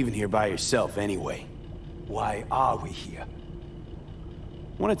not leaving here by yourself anyway. Why are we here?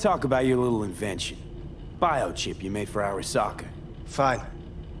 Want to talk about your little invention. Biochip you made for Arasaka. Fine.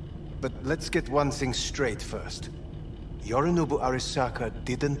 But let's get one thing straight first. Yorinobu Arasaka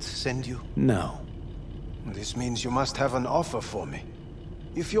didn't send you? No. This means you must have an offer for me.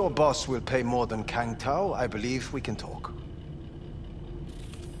 If your boss will pay more than Kang Tao, I believe we can talk.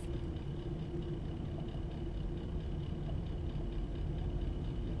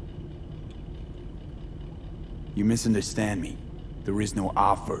 You misunderstand me. There is no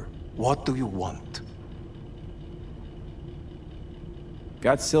offer. What do you want?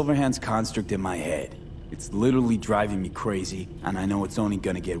 Got Silverhand's construct in my head. It's literally driving me crazy, and I know it's only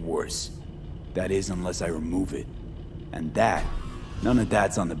gonna get worse. That is, unless I remove it. And that, none of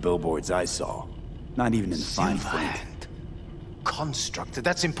that's on the billboards I saw. Not even in the fine print. Construct?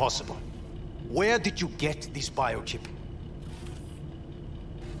 That's impossible. Where did you get this biochip?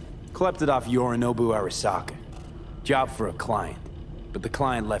 Klept it off Yorinobu Arasaka. Job for a client. But the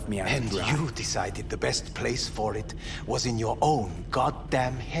client left me out to dry. And you decided the best place for it was in your own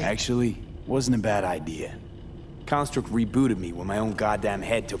goddamn head. Actually, wasn't a bad idea. Construct rebooted me when my own goddamn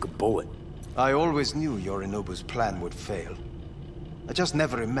head took a bullet. I always knew Yorinobu's plan would fail. I just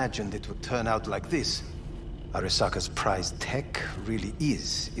never imagined it would turn out like this. Arasaka's prized tech really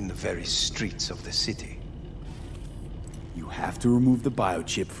is in the very streets of the city. You have to remove the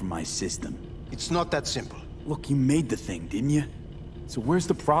biochip from my system. It's not that simple. Look, you made the thing, didn't you? So where's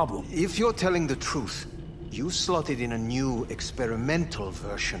the problem? If you're telling the truth, you slotted in a new experimental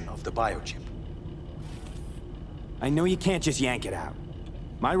version of the biochip. I know you can't just yank it out.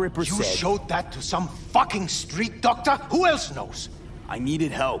 My Ripper said... You showed that to some fucking street doctor? Who else knows? I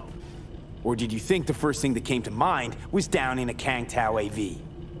needed help. Or did you think the first thing that came to mind was down in a Kang Tao AV?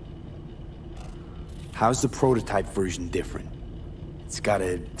 How's the prototype version different? It's got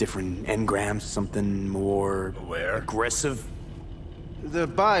a different engram, something more... aggressive? The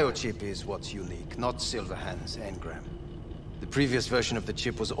biochip is what's unique, not Silverhand's engram. The previous version of the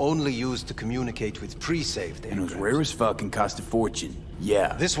chip was only used to communicate with pre-saved engrams. And it was rare as fuck and cost a fortune.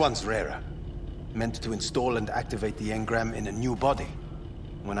 Yeah. This one's rarer. Meant to install and activate the engram in a new body.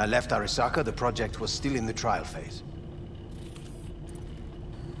 When I left Arasaka, the project was still in the trial phase.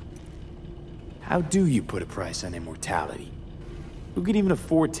 How do you put a price on immortality? Who could even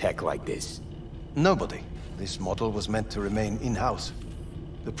afford tech like this? Nobody. This model was meant to remain in-house.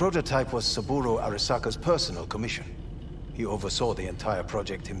 The prototype was Saburo Arasaka's personal commission. He oversaw the entire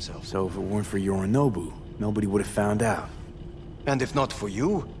project himself. So if it weren't for Yorinobu, nobody would have found out. And if not for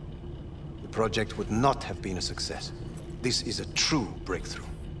you, the project would not have been a success. This is a true breakthrough.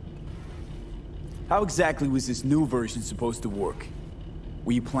 How exactly was this new version supposed to work?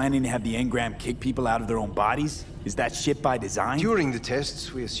 Were you planning to have the engram kick people out of their own bodies? Is that shit by design? During the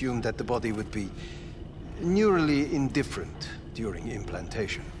tests, we assumed that the body would be neurally indifferent during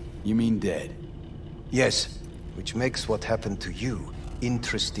implantation. You mean dead? Yes, which makes what happened to you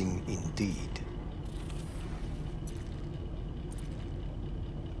interesting indeed.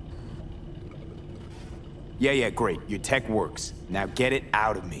 Yeah, great. Your tech works. Now get it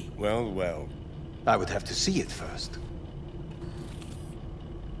out of me. Well. I would have to see it first.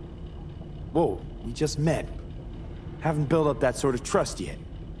 Whoa, we just met. Haven't built up that sort of trust yet.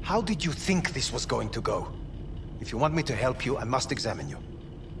 How did you think this was going to go? If you want me to help you, I must examine you.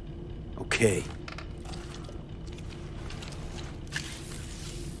 Okay.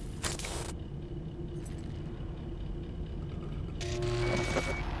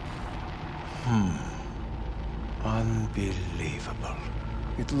 Unbelievable.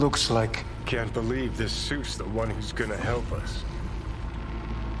 It looks like... Can't believe this suit's the one who's gonna help us.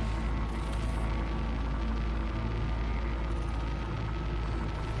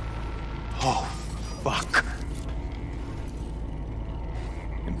 Oh, fuck.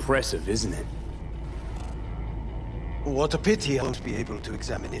 Impressive, isn't it? What a pity I won't be able to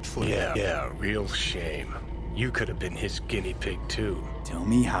examine it fully. Yeah, real shame. You could have been his guinea pig too. Tell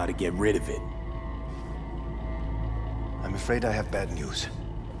me how to get rid of it. I'm afraid I have bad news.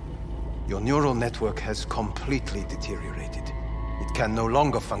 Your neural network has completely deteriorated. It can no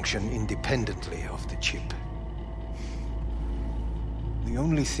longer function independently of the chip. The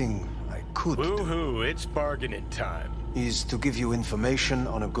only thing I could do Woohoo, it's bargaining time. is to give you information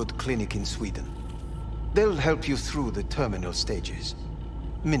on a good clinic in Sweden. They'll help you through the terminal stages.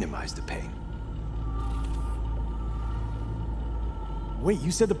 Minimize the pain. Wait,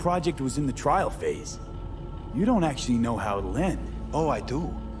 you said the project was in the trial phase. You don't actually know how it'll end. Oh, I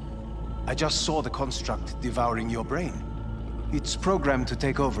do. I just saw the construct devouring your brain. It's programmed to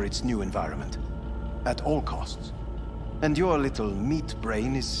take over its new environment. At all costs. And your little meat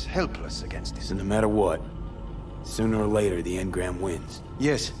brain is helpless against it. So no matter what, sooner or later the Engram wins.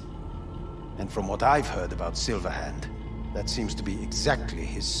 Yes. And from what I've heard about Silverhand, that seems to be exactly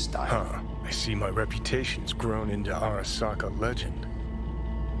his style. Huh. I see my reputation's grown into Arasaka legend.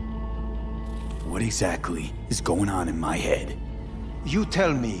 What exactly is going on in my head? You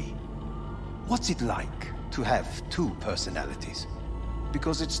tell me, what's it like to have two personalities?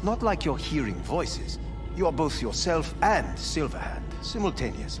 Because it's not like you're hearing voices. You are both yourself and Silverhand,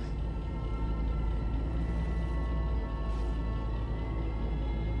 simultaneously.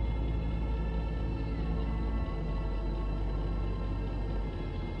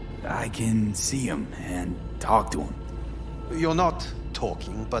 I can see him and talk to him. You're not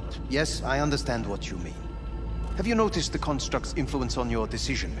talking, but yes, I understand what you mean. Have you noticed the construct's influence on your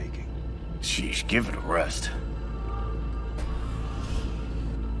decision-making? Sheesh, give it a rest.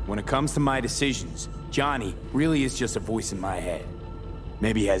 When it comes to my decisions, Johnny really is just a voice in my head.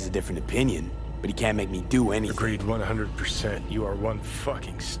 Maybe he has a different opinion, but he can't make me do anything. Agreed 100%. You are one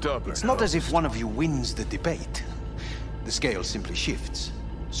fucking stubborn. It's not as if one of you wins the debate. The scale simply shifts,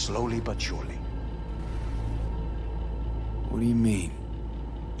 slowly but surely. What do you mean?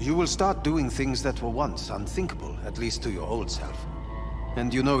 You will start doing things that were once unthinkable, at least to your old self.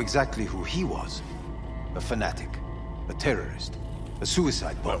 And you know exactly who he was. A fanatic, a terrorist, a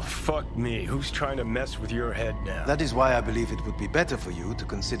suicide bomber. Well, fuck me. Who's trying to mess with your head now? That is why I believe it would be better for you to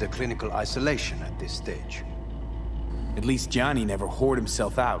consider clinical isolation at this stage. At least Johnny never whored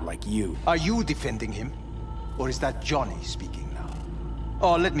himself out like you. Are you defending him? Or is that Johnny speaking now?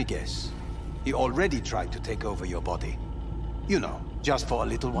 Oh, let me guess. He already tried to take over your body. You know, just for a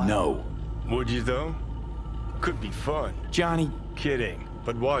little while. No. Would you, though? Could be fun. Johnny... Kidding.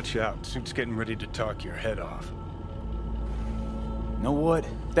 But watch out. Suit's getting ready to talk your head off. Know what?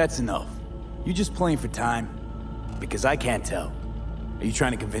 That's enough. You just playing for time? Because I can't tell. Are you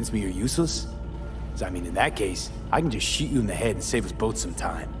trying to convince me you're useless? 'Cause I mean, in that case, I can just shoot you in the head and save us both some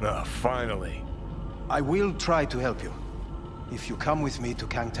time. Ah, finally. I will try to help you. If you come with me to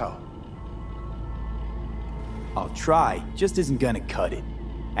Kangtao. I'll try, just isn't gonna cut it.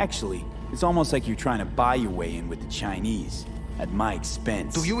 Actually, it's almost like you're trying to buy your way in with the Chinese, at my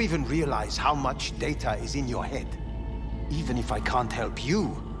expense. Do you even realize how much data is in your head? Even if I can't help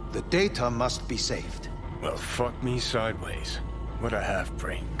you, the data must be saved. Well, fuck me sideways. What a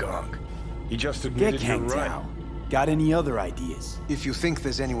half-brain gonk. He just admitted you're right. Got any other ideas? If you think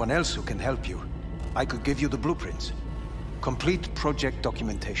there's anyone else who can help you, I could give you the blueprints. Complete project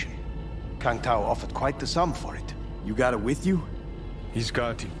documentation. Kangtao offered quite the sum for it. You got it with you? He's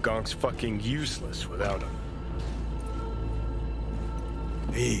got to. Gonk's fucking useless without him.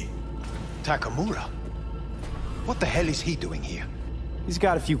 Hey, Takamura. What the hell is he doing here? He's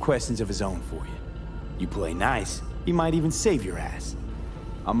got a few questions of his own for you. You play nice, he might even save your ass.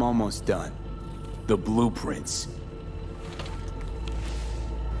 I'm almost done. The blueprints.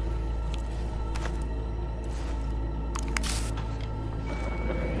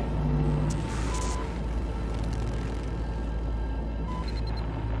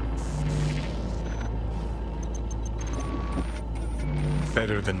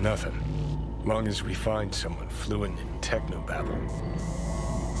 Better than nothing. Long as we find someone fluent in technobabble.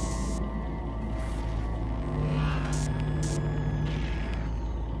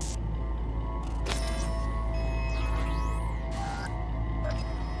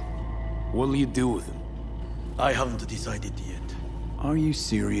 What'll you do with him? I haven't decided yet. Are you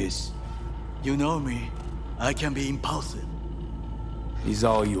serious? You know me. I can be impulsive. He's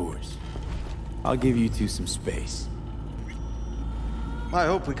all yours. I'll give you two some space. I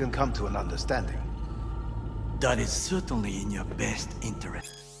hope we can come to an understanding. That is certainly in your best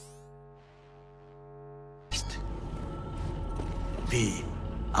interest. V,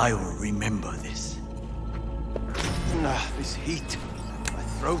 I will remember this. This heat. My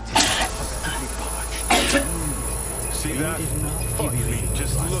throat is perfectly parched. See that? Fuck me,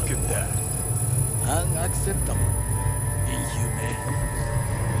 just look at that. Unacceptable. Inhumane.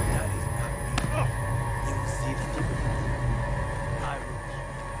 That is not me. You will see the difference. I will...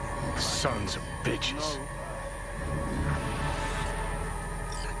 Sons of bitches.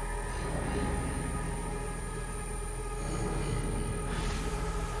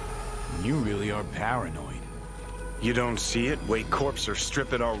 really are paranoid. You don't see it? Way corps are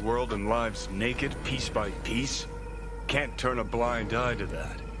stripping our world and lives naked, piece by piece? Can't turn a blind eye to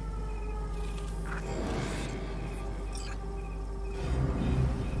that.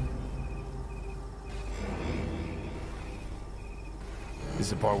 This is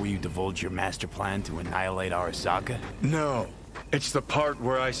the part where you divulge your master plan to annihilate Arasaka? No. It's the part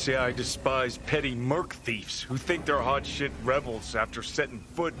where I say I despise petty merc thieves who think they're hot shit rebels after setting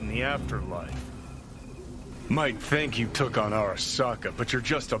foot in the afterlife. Might think you took on Arasaka, but you're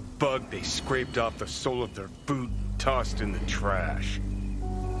just a bug they scraped off the sole of their boot and tossed in the trash.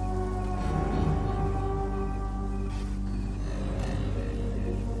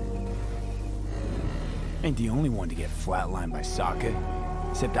 Ain't the only one to get flatlined by Sokka.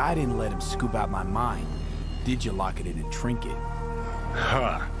 Except I didn't let him scoop out my mind. Did you lock it in a trinket?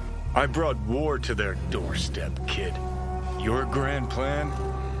 Ha! I brought war to their doorstep, kid. Your grand plan?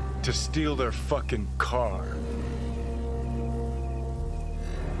 To steal their fucking car.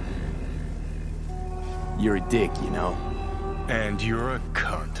 You're a dick, you know. And you're a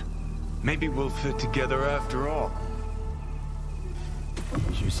cunt. Maybe we'll fit together after all.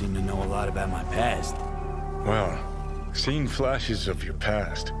 You seem to know a lot about my past. Well, seen flashes of your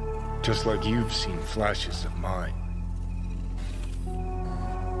past, just like you've seen flashes of mine.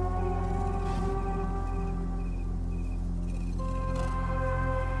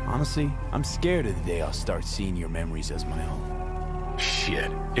 Honestly, I'm scared of the day I'll start seeing your memories as my own. Shit.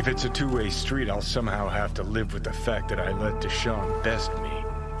 If it's a two-way street, I'll somehow have to live with the fact that I let Deshaun best me,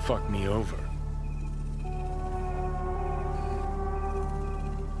 fuck me over.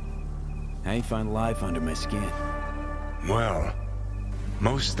 How you find life under my skin? Well,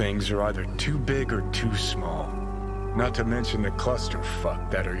 most things are either too big or too small. Not to mention the clusterfuck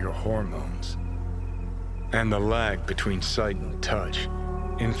that are your hormones. And the lag between sight and touch.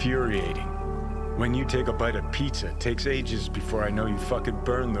 Infuriating. When you take a bite of pizza, it takes ages before I know you fucking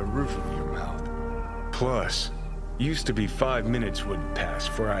burn the roof of your mouth. Plus, used to be 5 minutes wouldn't pass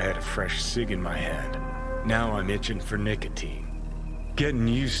before I had a fresh cig in my hand. Now I'm itching for nicotine. Getting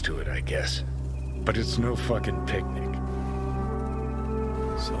used to it, I guess. But it's no fucking picnic.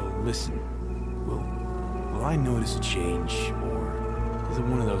 So, listen. Will I notice a change, or is it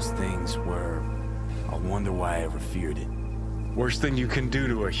one of those things where I'll wonder why I ever feared it? Worst thing you can do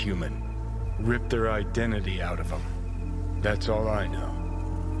to a human. Rip their identity out of them. That's all I know.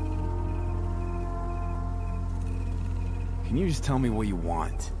 Can you just tell me what you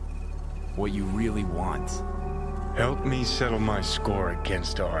want? What you really want? Help me settle my score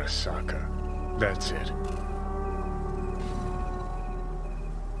against Arasaka. That's it.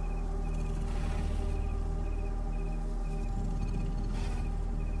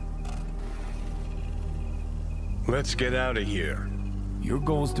 Let's get out of here. Your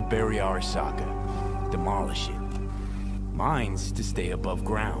goal's to bury Arasaka. Demolish it. Mine's to stay above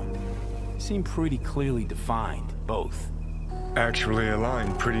ground. Seem pretty clearly defined, both. Actually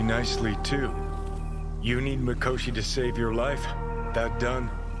aligned pretty nicely, too. You need Mikoshi to save your life? That done,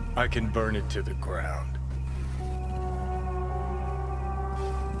 I can burn it to the ground.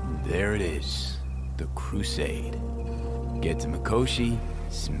 There it is. The Crusade. Get to Mikoshi,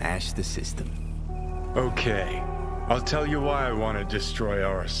 smash the system. Okay. I'll tell you why I want to destroy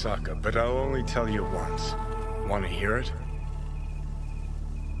Arasaka, but I'll only tell you once. Want to hear it?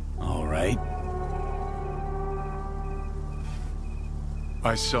 All right.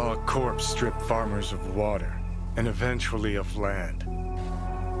 I saw a corpse strip farmers of water, and eventually of land.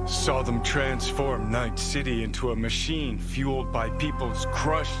 Saw them transform Night City into a machine fueled by people's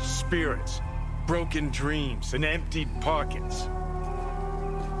crushed spirits, broken dreams, and emptied pockets.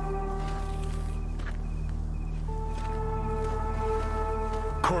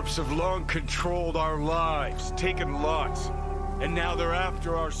 Corps have long controlled our lives, taken lots, and now they're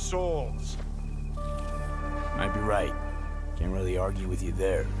after our souls. Might be right. Can't really argue with you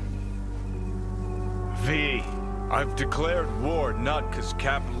there. V, I've declared war not because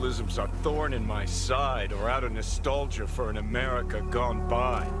capitalism's a thorn in my side or out of nostalgia for an America gone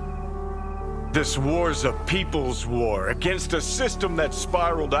by. This war's a people's war against a system that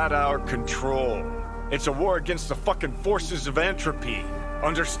spiraled out of our control. It's a war against the fucking forces of entropy.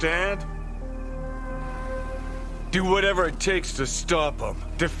 Understand? Do whatever it takes to stop them,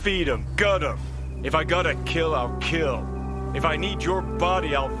 defeat them, gut them. If I gotta kill, I'll kill. If I need your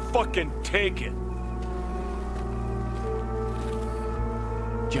body, I'll fucking take it.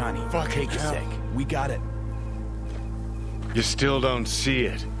 Johnny, take a sec. We got it. You still don't see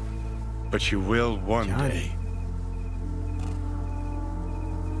it, but you will one day.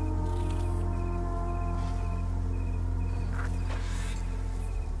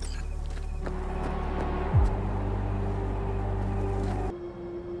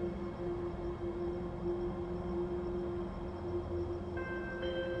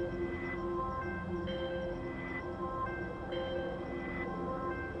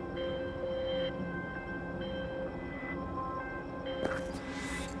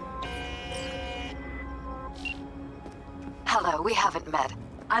 Hello, we haven't met.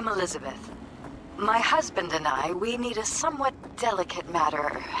 I'm Elizabeth. My husband and I, we need a somewhat delicate matter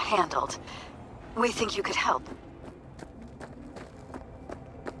handled. We think you could help.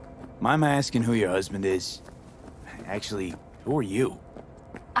 Mind my asking who your husband is? Actually, who are you?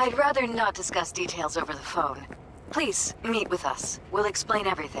 I'd rather not discuss details over the phone. Please, meet with us. We'll explain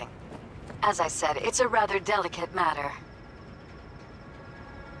everything. As I said, it's a rather delicate matter.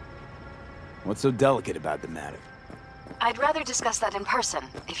 What's so delicate about the matter? I'd rather discuss that in person,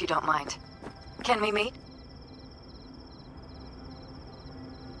 if you don't mind. Can we meet?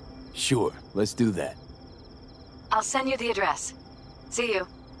 Sure, let's do that. I'll send you the address. See you.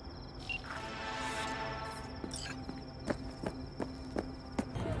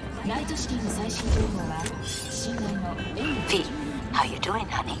 V, how you doing,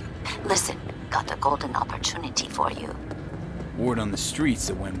 honey? Listen, got a golden opportunity for you. Word on the streets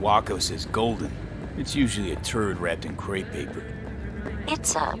that when Waco says golden, it's usually a turd wrapped in crepe paper.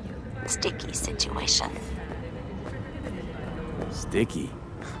 It's a sticky situation. Sticky?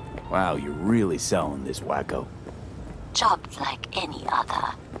 Wow, you're really selling this, Waco. Job like any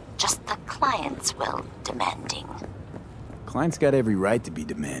other. Just the client's will demanding. Client's got every right to be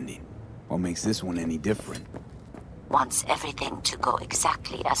demanding. What makes this one any different? Wants everything to go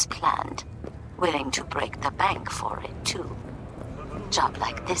exactly as planned. Willing to break the bank for it, too. Job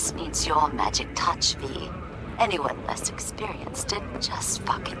like this needs your magic touch, V. Anyone less experienced did just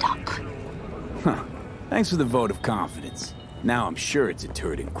fuck it up. Huh. Thanks for the vote of confidence. Now I'm sure it's a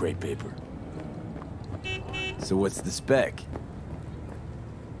turd in crepe paper. So what's the spec?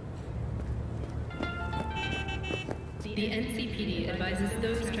 The NCPD advises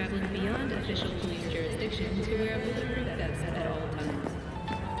those traveling beyond official police jurisdiction to wear bulletproof vests at all times.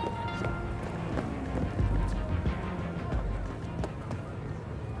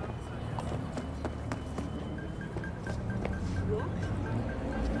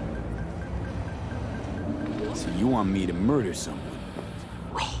 So you want me to murder someone?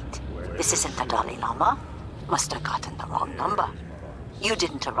 Wait, this isn't the Dalai Lama? Must have gotten the wrong number. You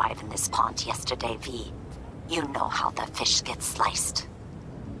didn't arrive in this pond yesterday, V. You know how the fish gets sliced.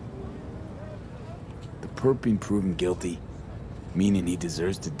 The perp being proven guilty, meaning he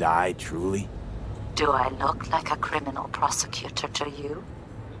deserves to die, truly? Do I look like a criminal prosecutor to you?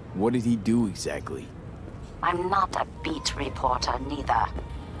 What did he do exactly? I'm not a beat reporter, neither.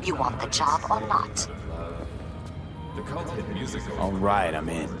 You want the job or not? All right, I'm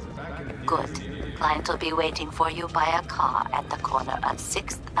in. Good. Client will be waiting for you by a car at the corner of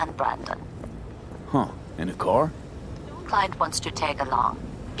 6th and Brandon. Huh. In a car? Client wants to tag along.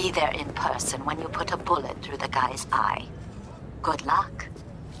 Be there in person when you put a bullet through the guy's eye. Good luck.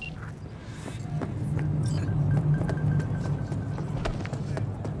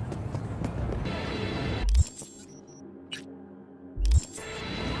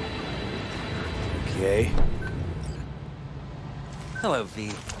 Okay. Hello,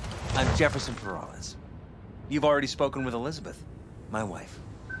 V. I'm Jefferson Peralez. You've already spoken with Elizabeth, my wife.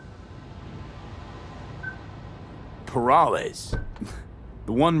 Peralez.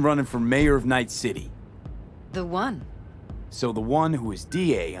 The one running for mayor of Night City. The one? So the one who was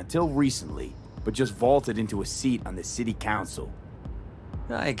DA until recently, but just vaulted into a seat on the city council.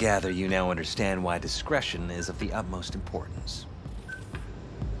 I gather you now understand why discretion is of the utmost importance.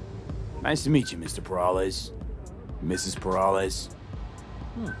 Nice to meet you, Mr. Peralez. Mrs. Peralez.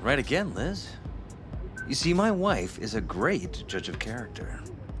 Right again, Liz. You see, my wife is a great judge of character.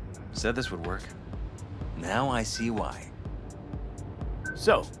 Said this would work. Now I see why.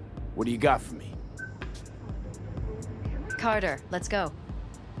 So, what do you got for me? Carter, let's go.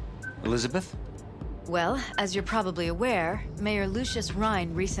 Elizabeth? Well, as you're probably aware, Mayor Lucius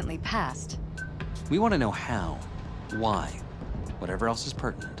Rhine recently passed. We want to know how, why, whatever else is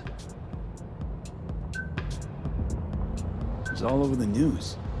pertinent. It's all over the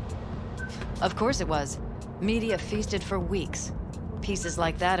news. Of course it was. Media feasted for weeks. Pieces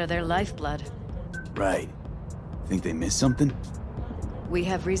like that are their lifeblood. Right. Think they missed something? We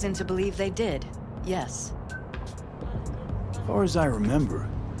have reason to believe they did, yes. As far as I remember,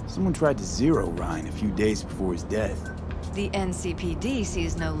 someone tried to zero Rhine a few days before his death. The NCPD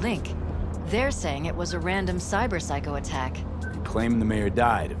sees no link. They're saying it was a random cyber-psycho attack. Claiming the mayor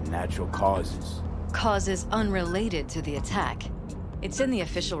died of natural causes. Causes unrelated to the attack. It's in the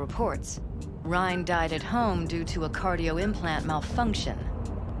official reports. Rhine died at home due to a cardio implant malfunction.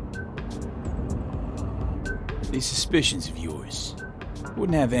 These suspicions of yours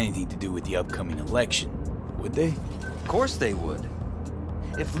wouldn't have anything to do with the upcoming election, would they? Of course they would.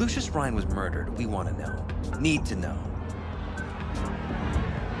 If Lucius Rhine was murdered, we want to know. Need to know.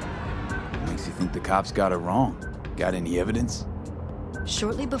 Makes you think the cops got it wrong. Got any evidence?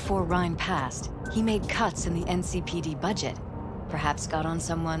 Shortly before Rhine passed, he made cuts in the NCPD budget. Perhaps got on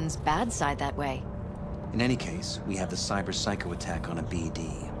someone's bad side that way. In any case, we have the cyber psycho attack on a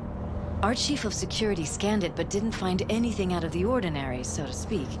BD. Our chief of security scanned it but didn't find anything out of the ordinary, so to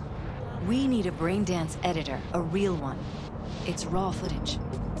speak. We need a braindance editor, a real one. It's raw footage.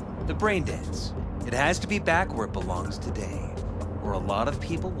 The braindance. It has to be back where it belongs today, or a lot of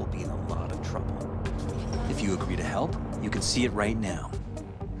people will be in a lot of trouble. If you agree to help, you can see it right now.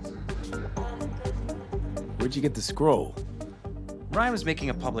 Where'd you get the scroll? Ryan was making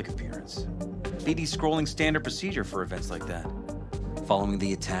a public appearance. BD's scrolling standard procedure for events like that. Following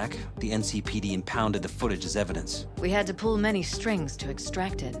the attack, the NCPD impounded the footage as evidence. We had to pull many strings to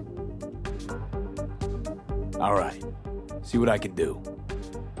extract it. All right. See what I can do.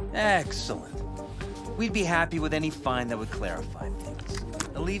 Excellent. We'd be happy with any find that would clarify things,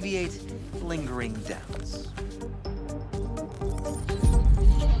 alleviate lingering doubts.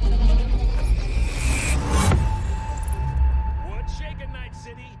 What's shaking, Night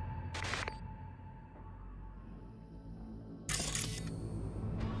City?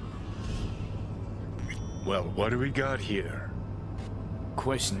 Well, what do we got here?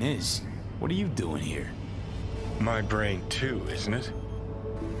 Question is, what are you doing here? My brain too, isn't it?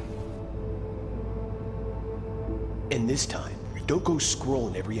 And this time, don't go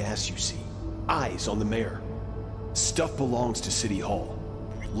scrolling every ass you see. Eyes on the mayor. Stuff belongs to City Hall.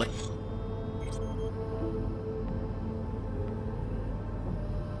 Let's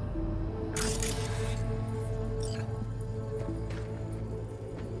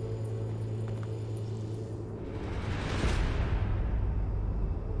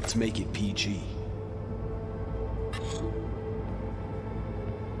make it PG.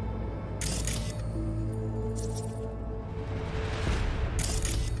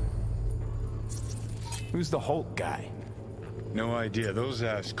 Who's the Hulk guy? No idea. Those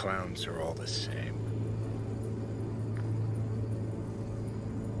ass clowns are all the same.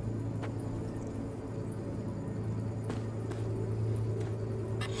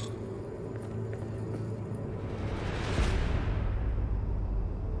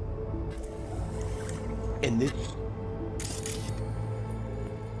 And this...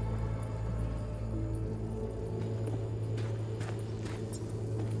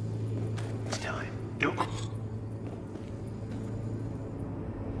 time. Don't...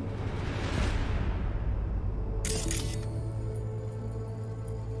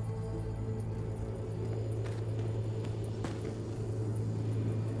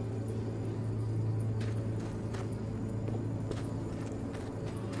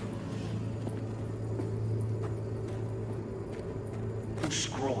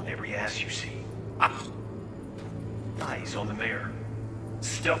 Scrolling every ass you see. Eyes on the mayor.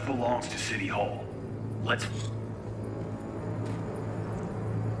 Stuff belongs to City Hall. Let's...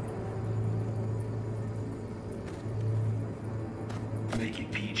 make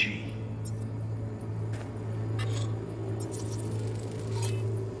it PG.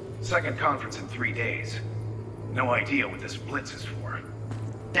 Second conference in 3 days. No idea what this blitz is for.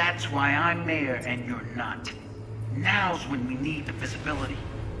 That's why I'm mayor and you're not. Now's when we need the visibility.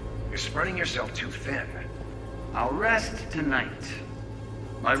 You're spreading yourself too thin. I'll rest tonight.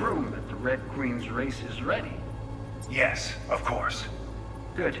 My room at the Red Queen's race is ready. Yes, of course.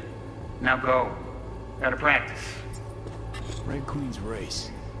 Good. Now go. Gotta practice. Red Queen's race.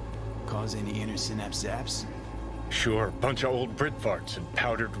 Cause any inner synapse zaps? Sure, bunch of old Brit farts in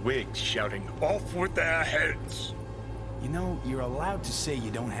powdered wigs shouting, "Off with their heads!" You know, you're allowed to say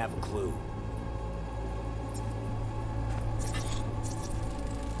you don't have a clue.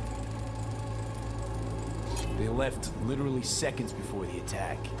 They left literally seconds before the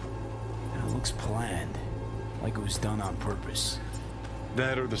attack. And it looks planned, like it was done on purpose.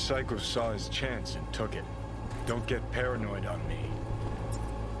 That or the psycho saw his chance and took it. Don't get paranoid on me.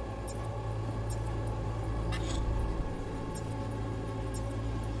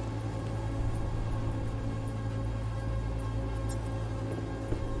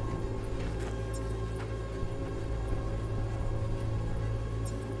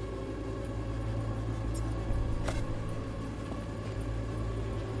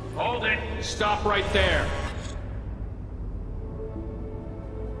 Hold it! Stop right there!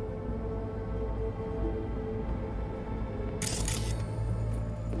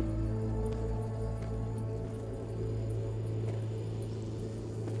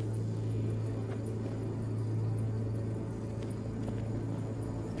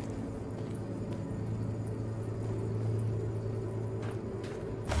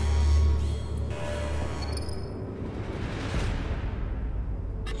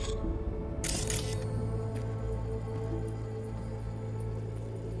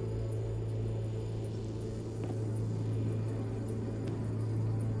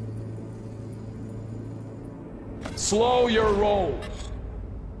 Slow your roll.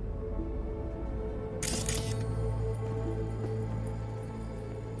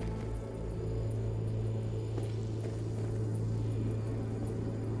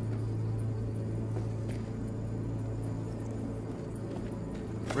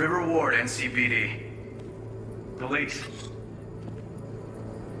 River Ward, NCPD. Police.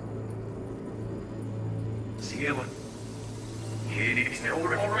 Cielo.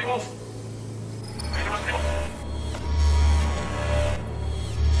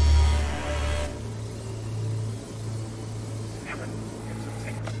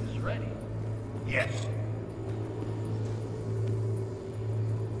 Is ready. Yes.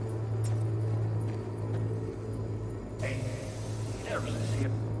 Hey, never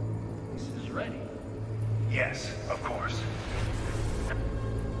says this is ready. Yes, of course.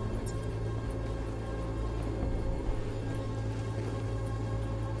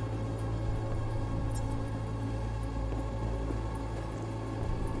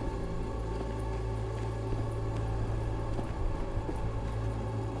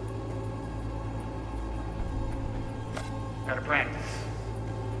 Gotta practice.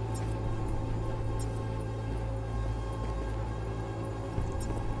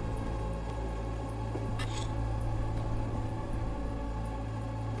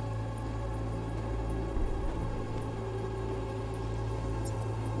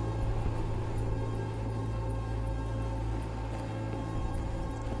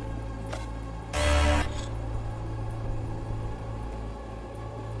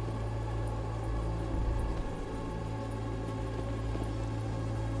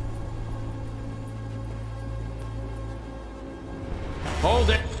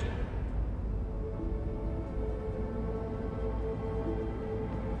 Hold it.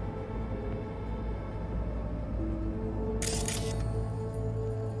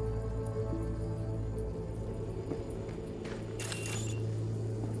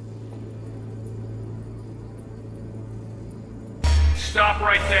 Stop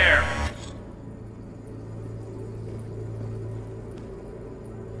right there.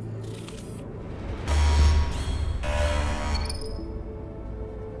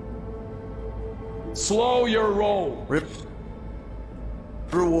 Slow your roll.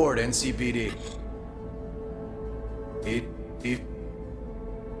 Reward, NCPD.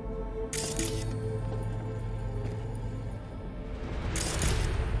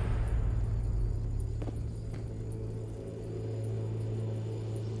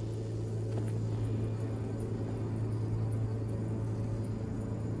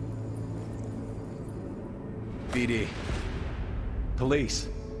 PD. Police.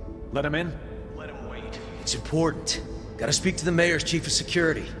 Let him in? It's important. Gotta speak to the mayor's chief of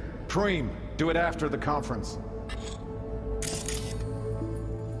security. Preem, do it after the conference.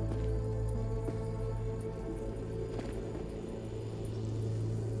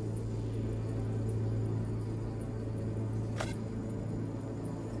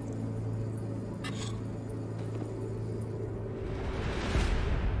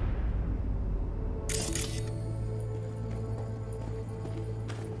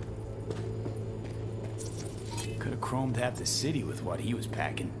 Chromed half the city with what he was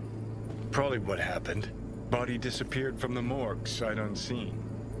packing. Probably what happened. Body disappeared from the morgue, sight unseen.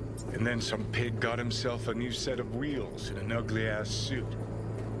 And then some pig got himself a new set of wheels and an ugly-ass suit.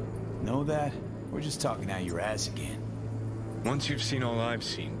 Know that? We're just talking out your ass again. Once you've seen all I've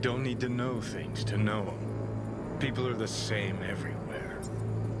seen, don't need to know things to know them. People are the same everywhere.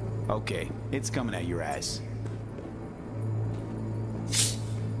 Okay, it's coming out your ass.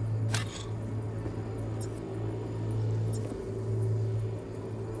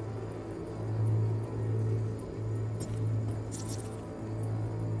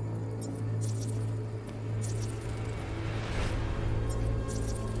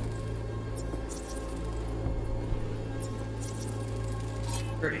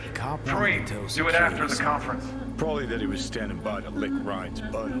 Preem, do it after the conference. Probably that he was standing by to lick Ryan's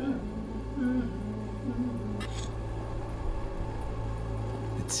butthole.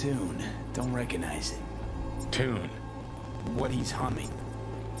 The tune. Don't recognize it. Tune? What he's humming.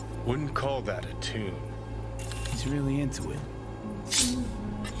 Wouldn't call that a tune. He's really into it.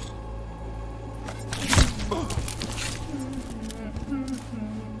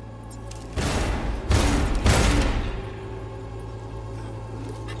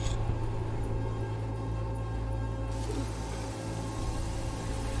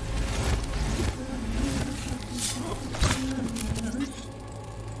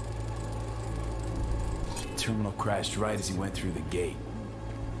 Terminal crashed right as he went through the gate.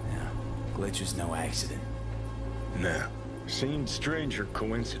 Yeah, glitch was no accident. Nah, seen stranger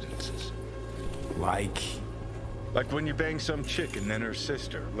coincidences. Like? Like when you bang some chick and then her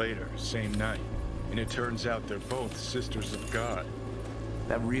sister later, same night. And it turns out they're both sisters of God.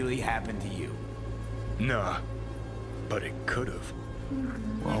 That really happened to you? Nah, but it could've.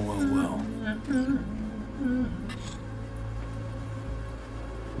 Well.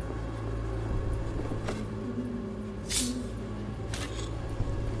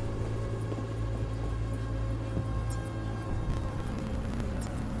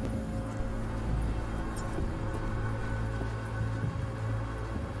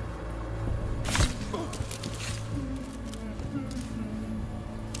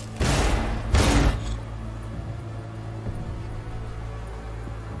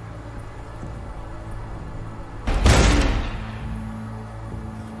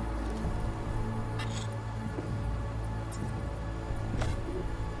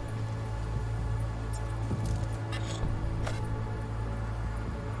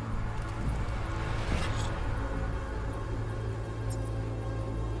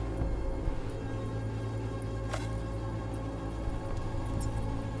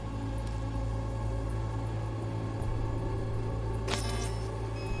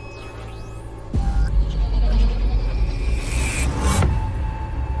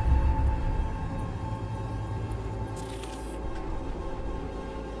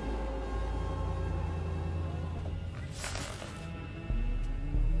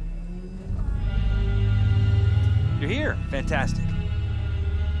 You're here. Fantastic.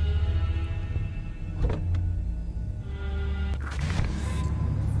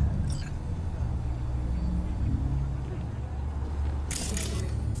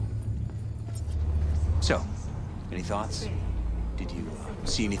 So, any thoughts? Did you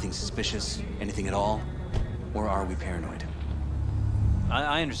see anything suspicious? Anything at all? Or are we paranoid?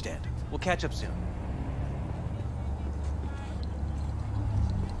 I understand. We'll catch up soon.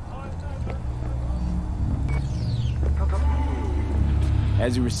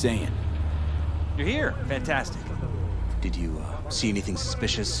 As you were saying. You're here. Fantastic. Did you see anything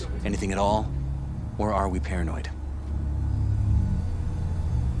suspicious? Anything at all? Or are we paranoid?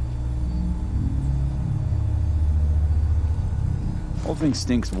 Whole thing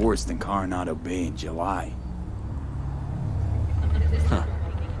stinks worse than Coronado Bay in July. Huh.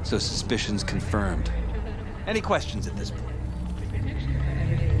 So suspicions confirmed. Any questions at this point?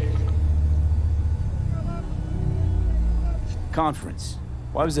 Conference.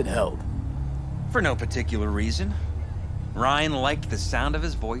 Why was it held? For no particular reason. Ryan liked the sound of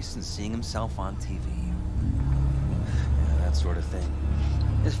his voice and seeing himself on TV. Yeah, that sort of thing.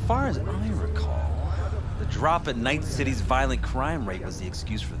 As far as I recall, the drop at Night City's violent crime rate was the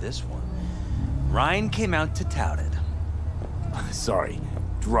excuse for this one. Ryan came out to tout it. Sorry,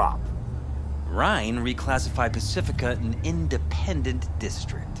 drop. Ryan reclassified Pacifica an independent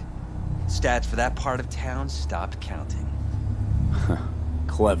district. Stats for that part of town stopped counting.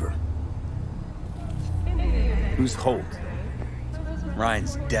 Clever. Who's Holt?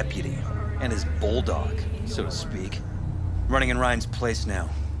 Ryan's deputy, and his bulldog, so to speak. Running in Ryan's place now.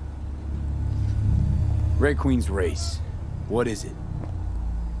 Red Queen's race. What is it?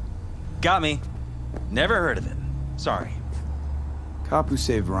 Got me. Never heard of it. Sorry. Cop who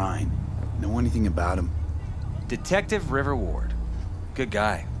saved Ryan. Know anything about him? Detective River Ward. Good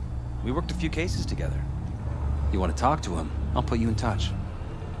guy. We worked a few cases together. You want to talk to him? I'll put you in touch.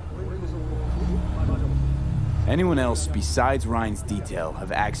 Anyone else besides Ryan's detail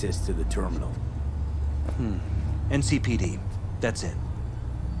have access to the terminal? NCPD. That's it.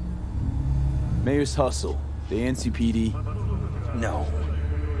 Mayor's Hustle. The NCPD? No.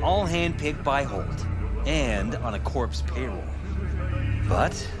 All handpicked by Holt. And on a corpse payroll.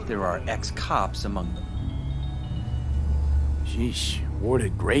 But there are ex-cops among them. Sheesh. Ward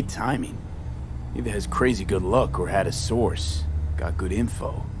had great timing. Either has crazy good luck or had a source. Got good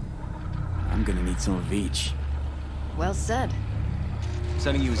info. I'm gonna need some of each. Well said.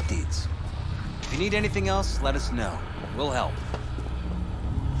 Sending you his deeds. If you need anything else, let us know. We'll help.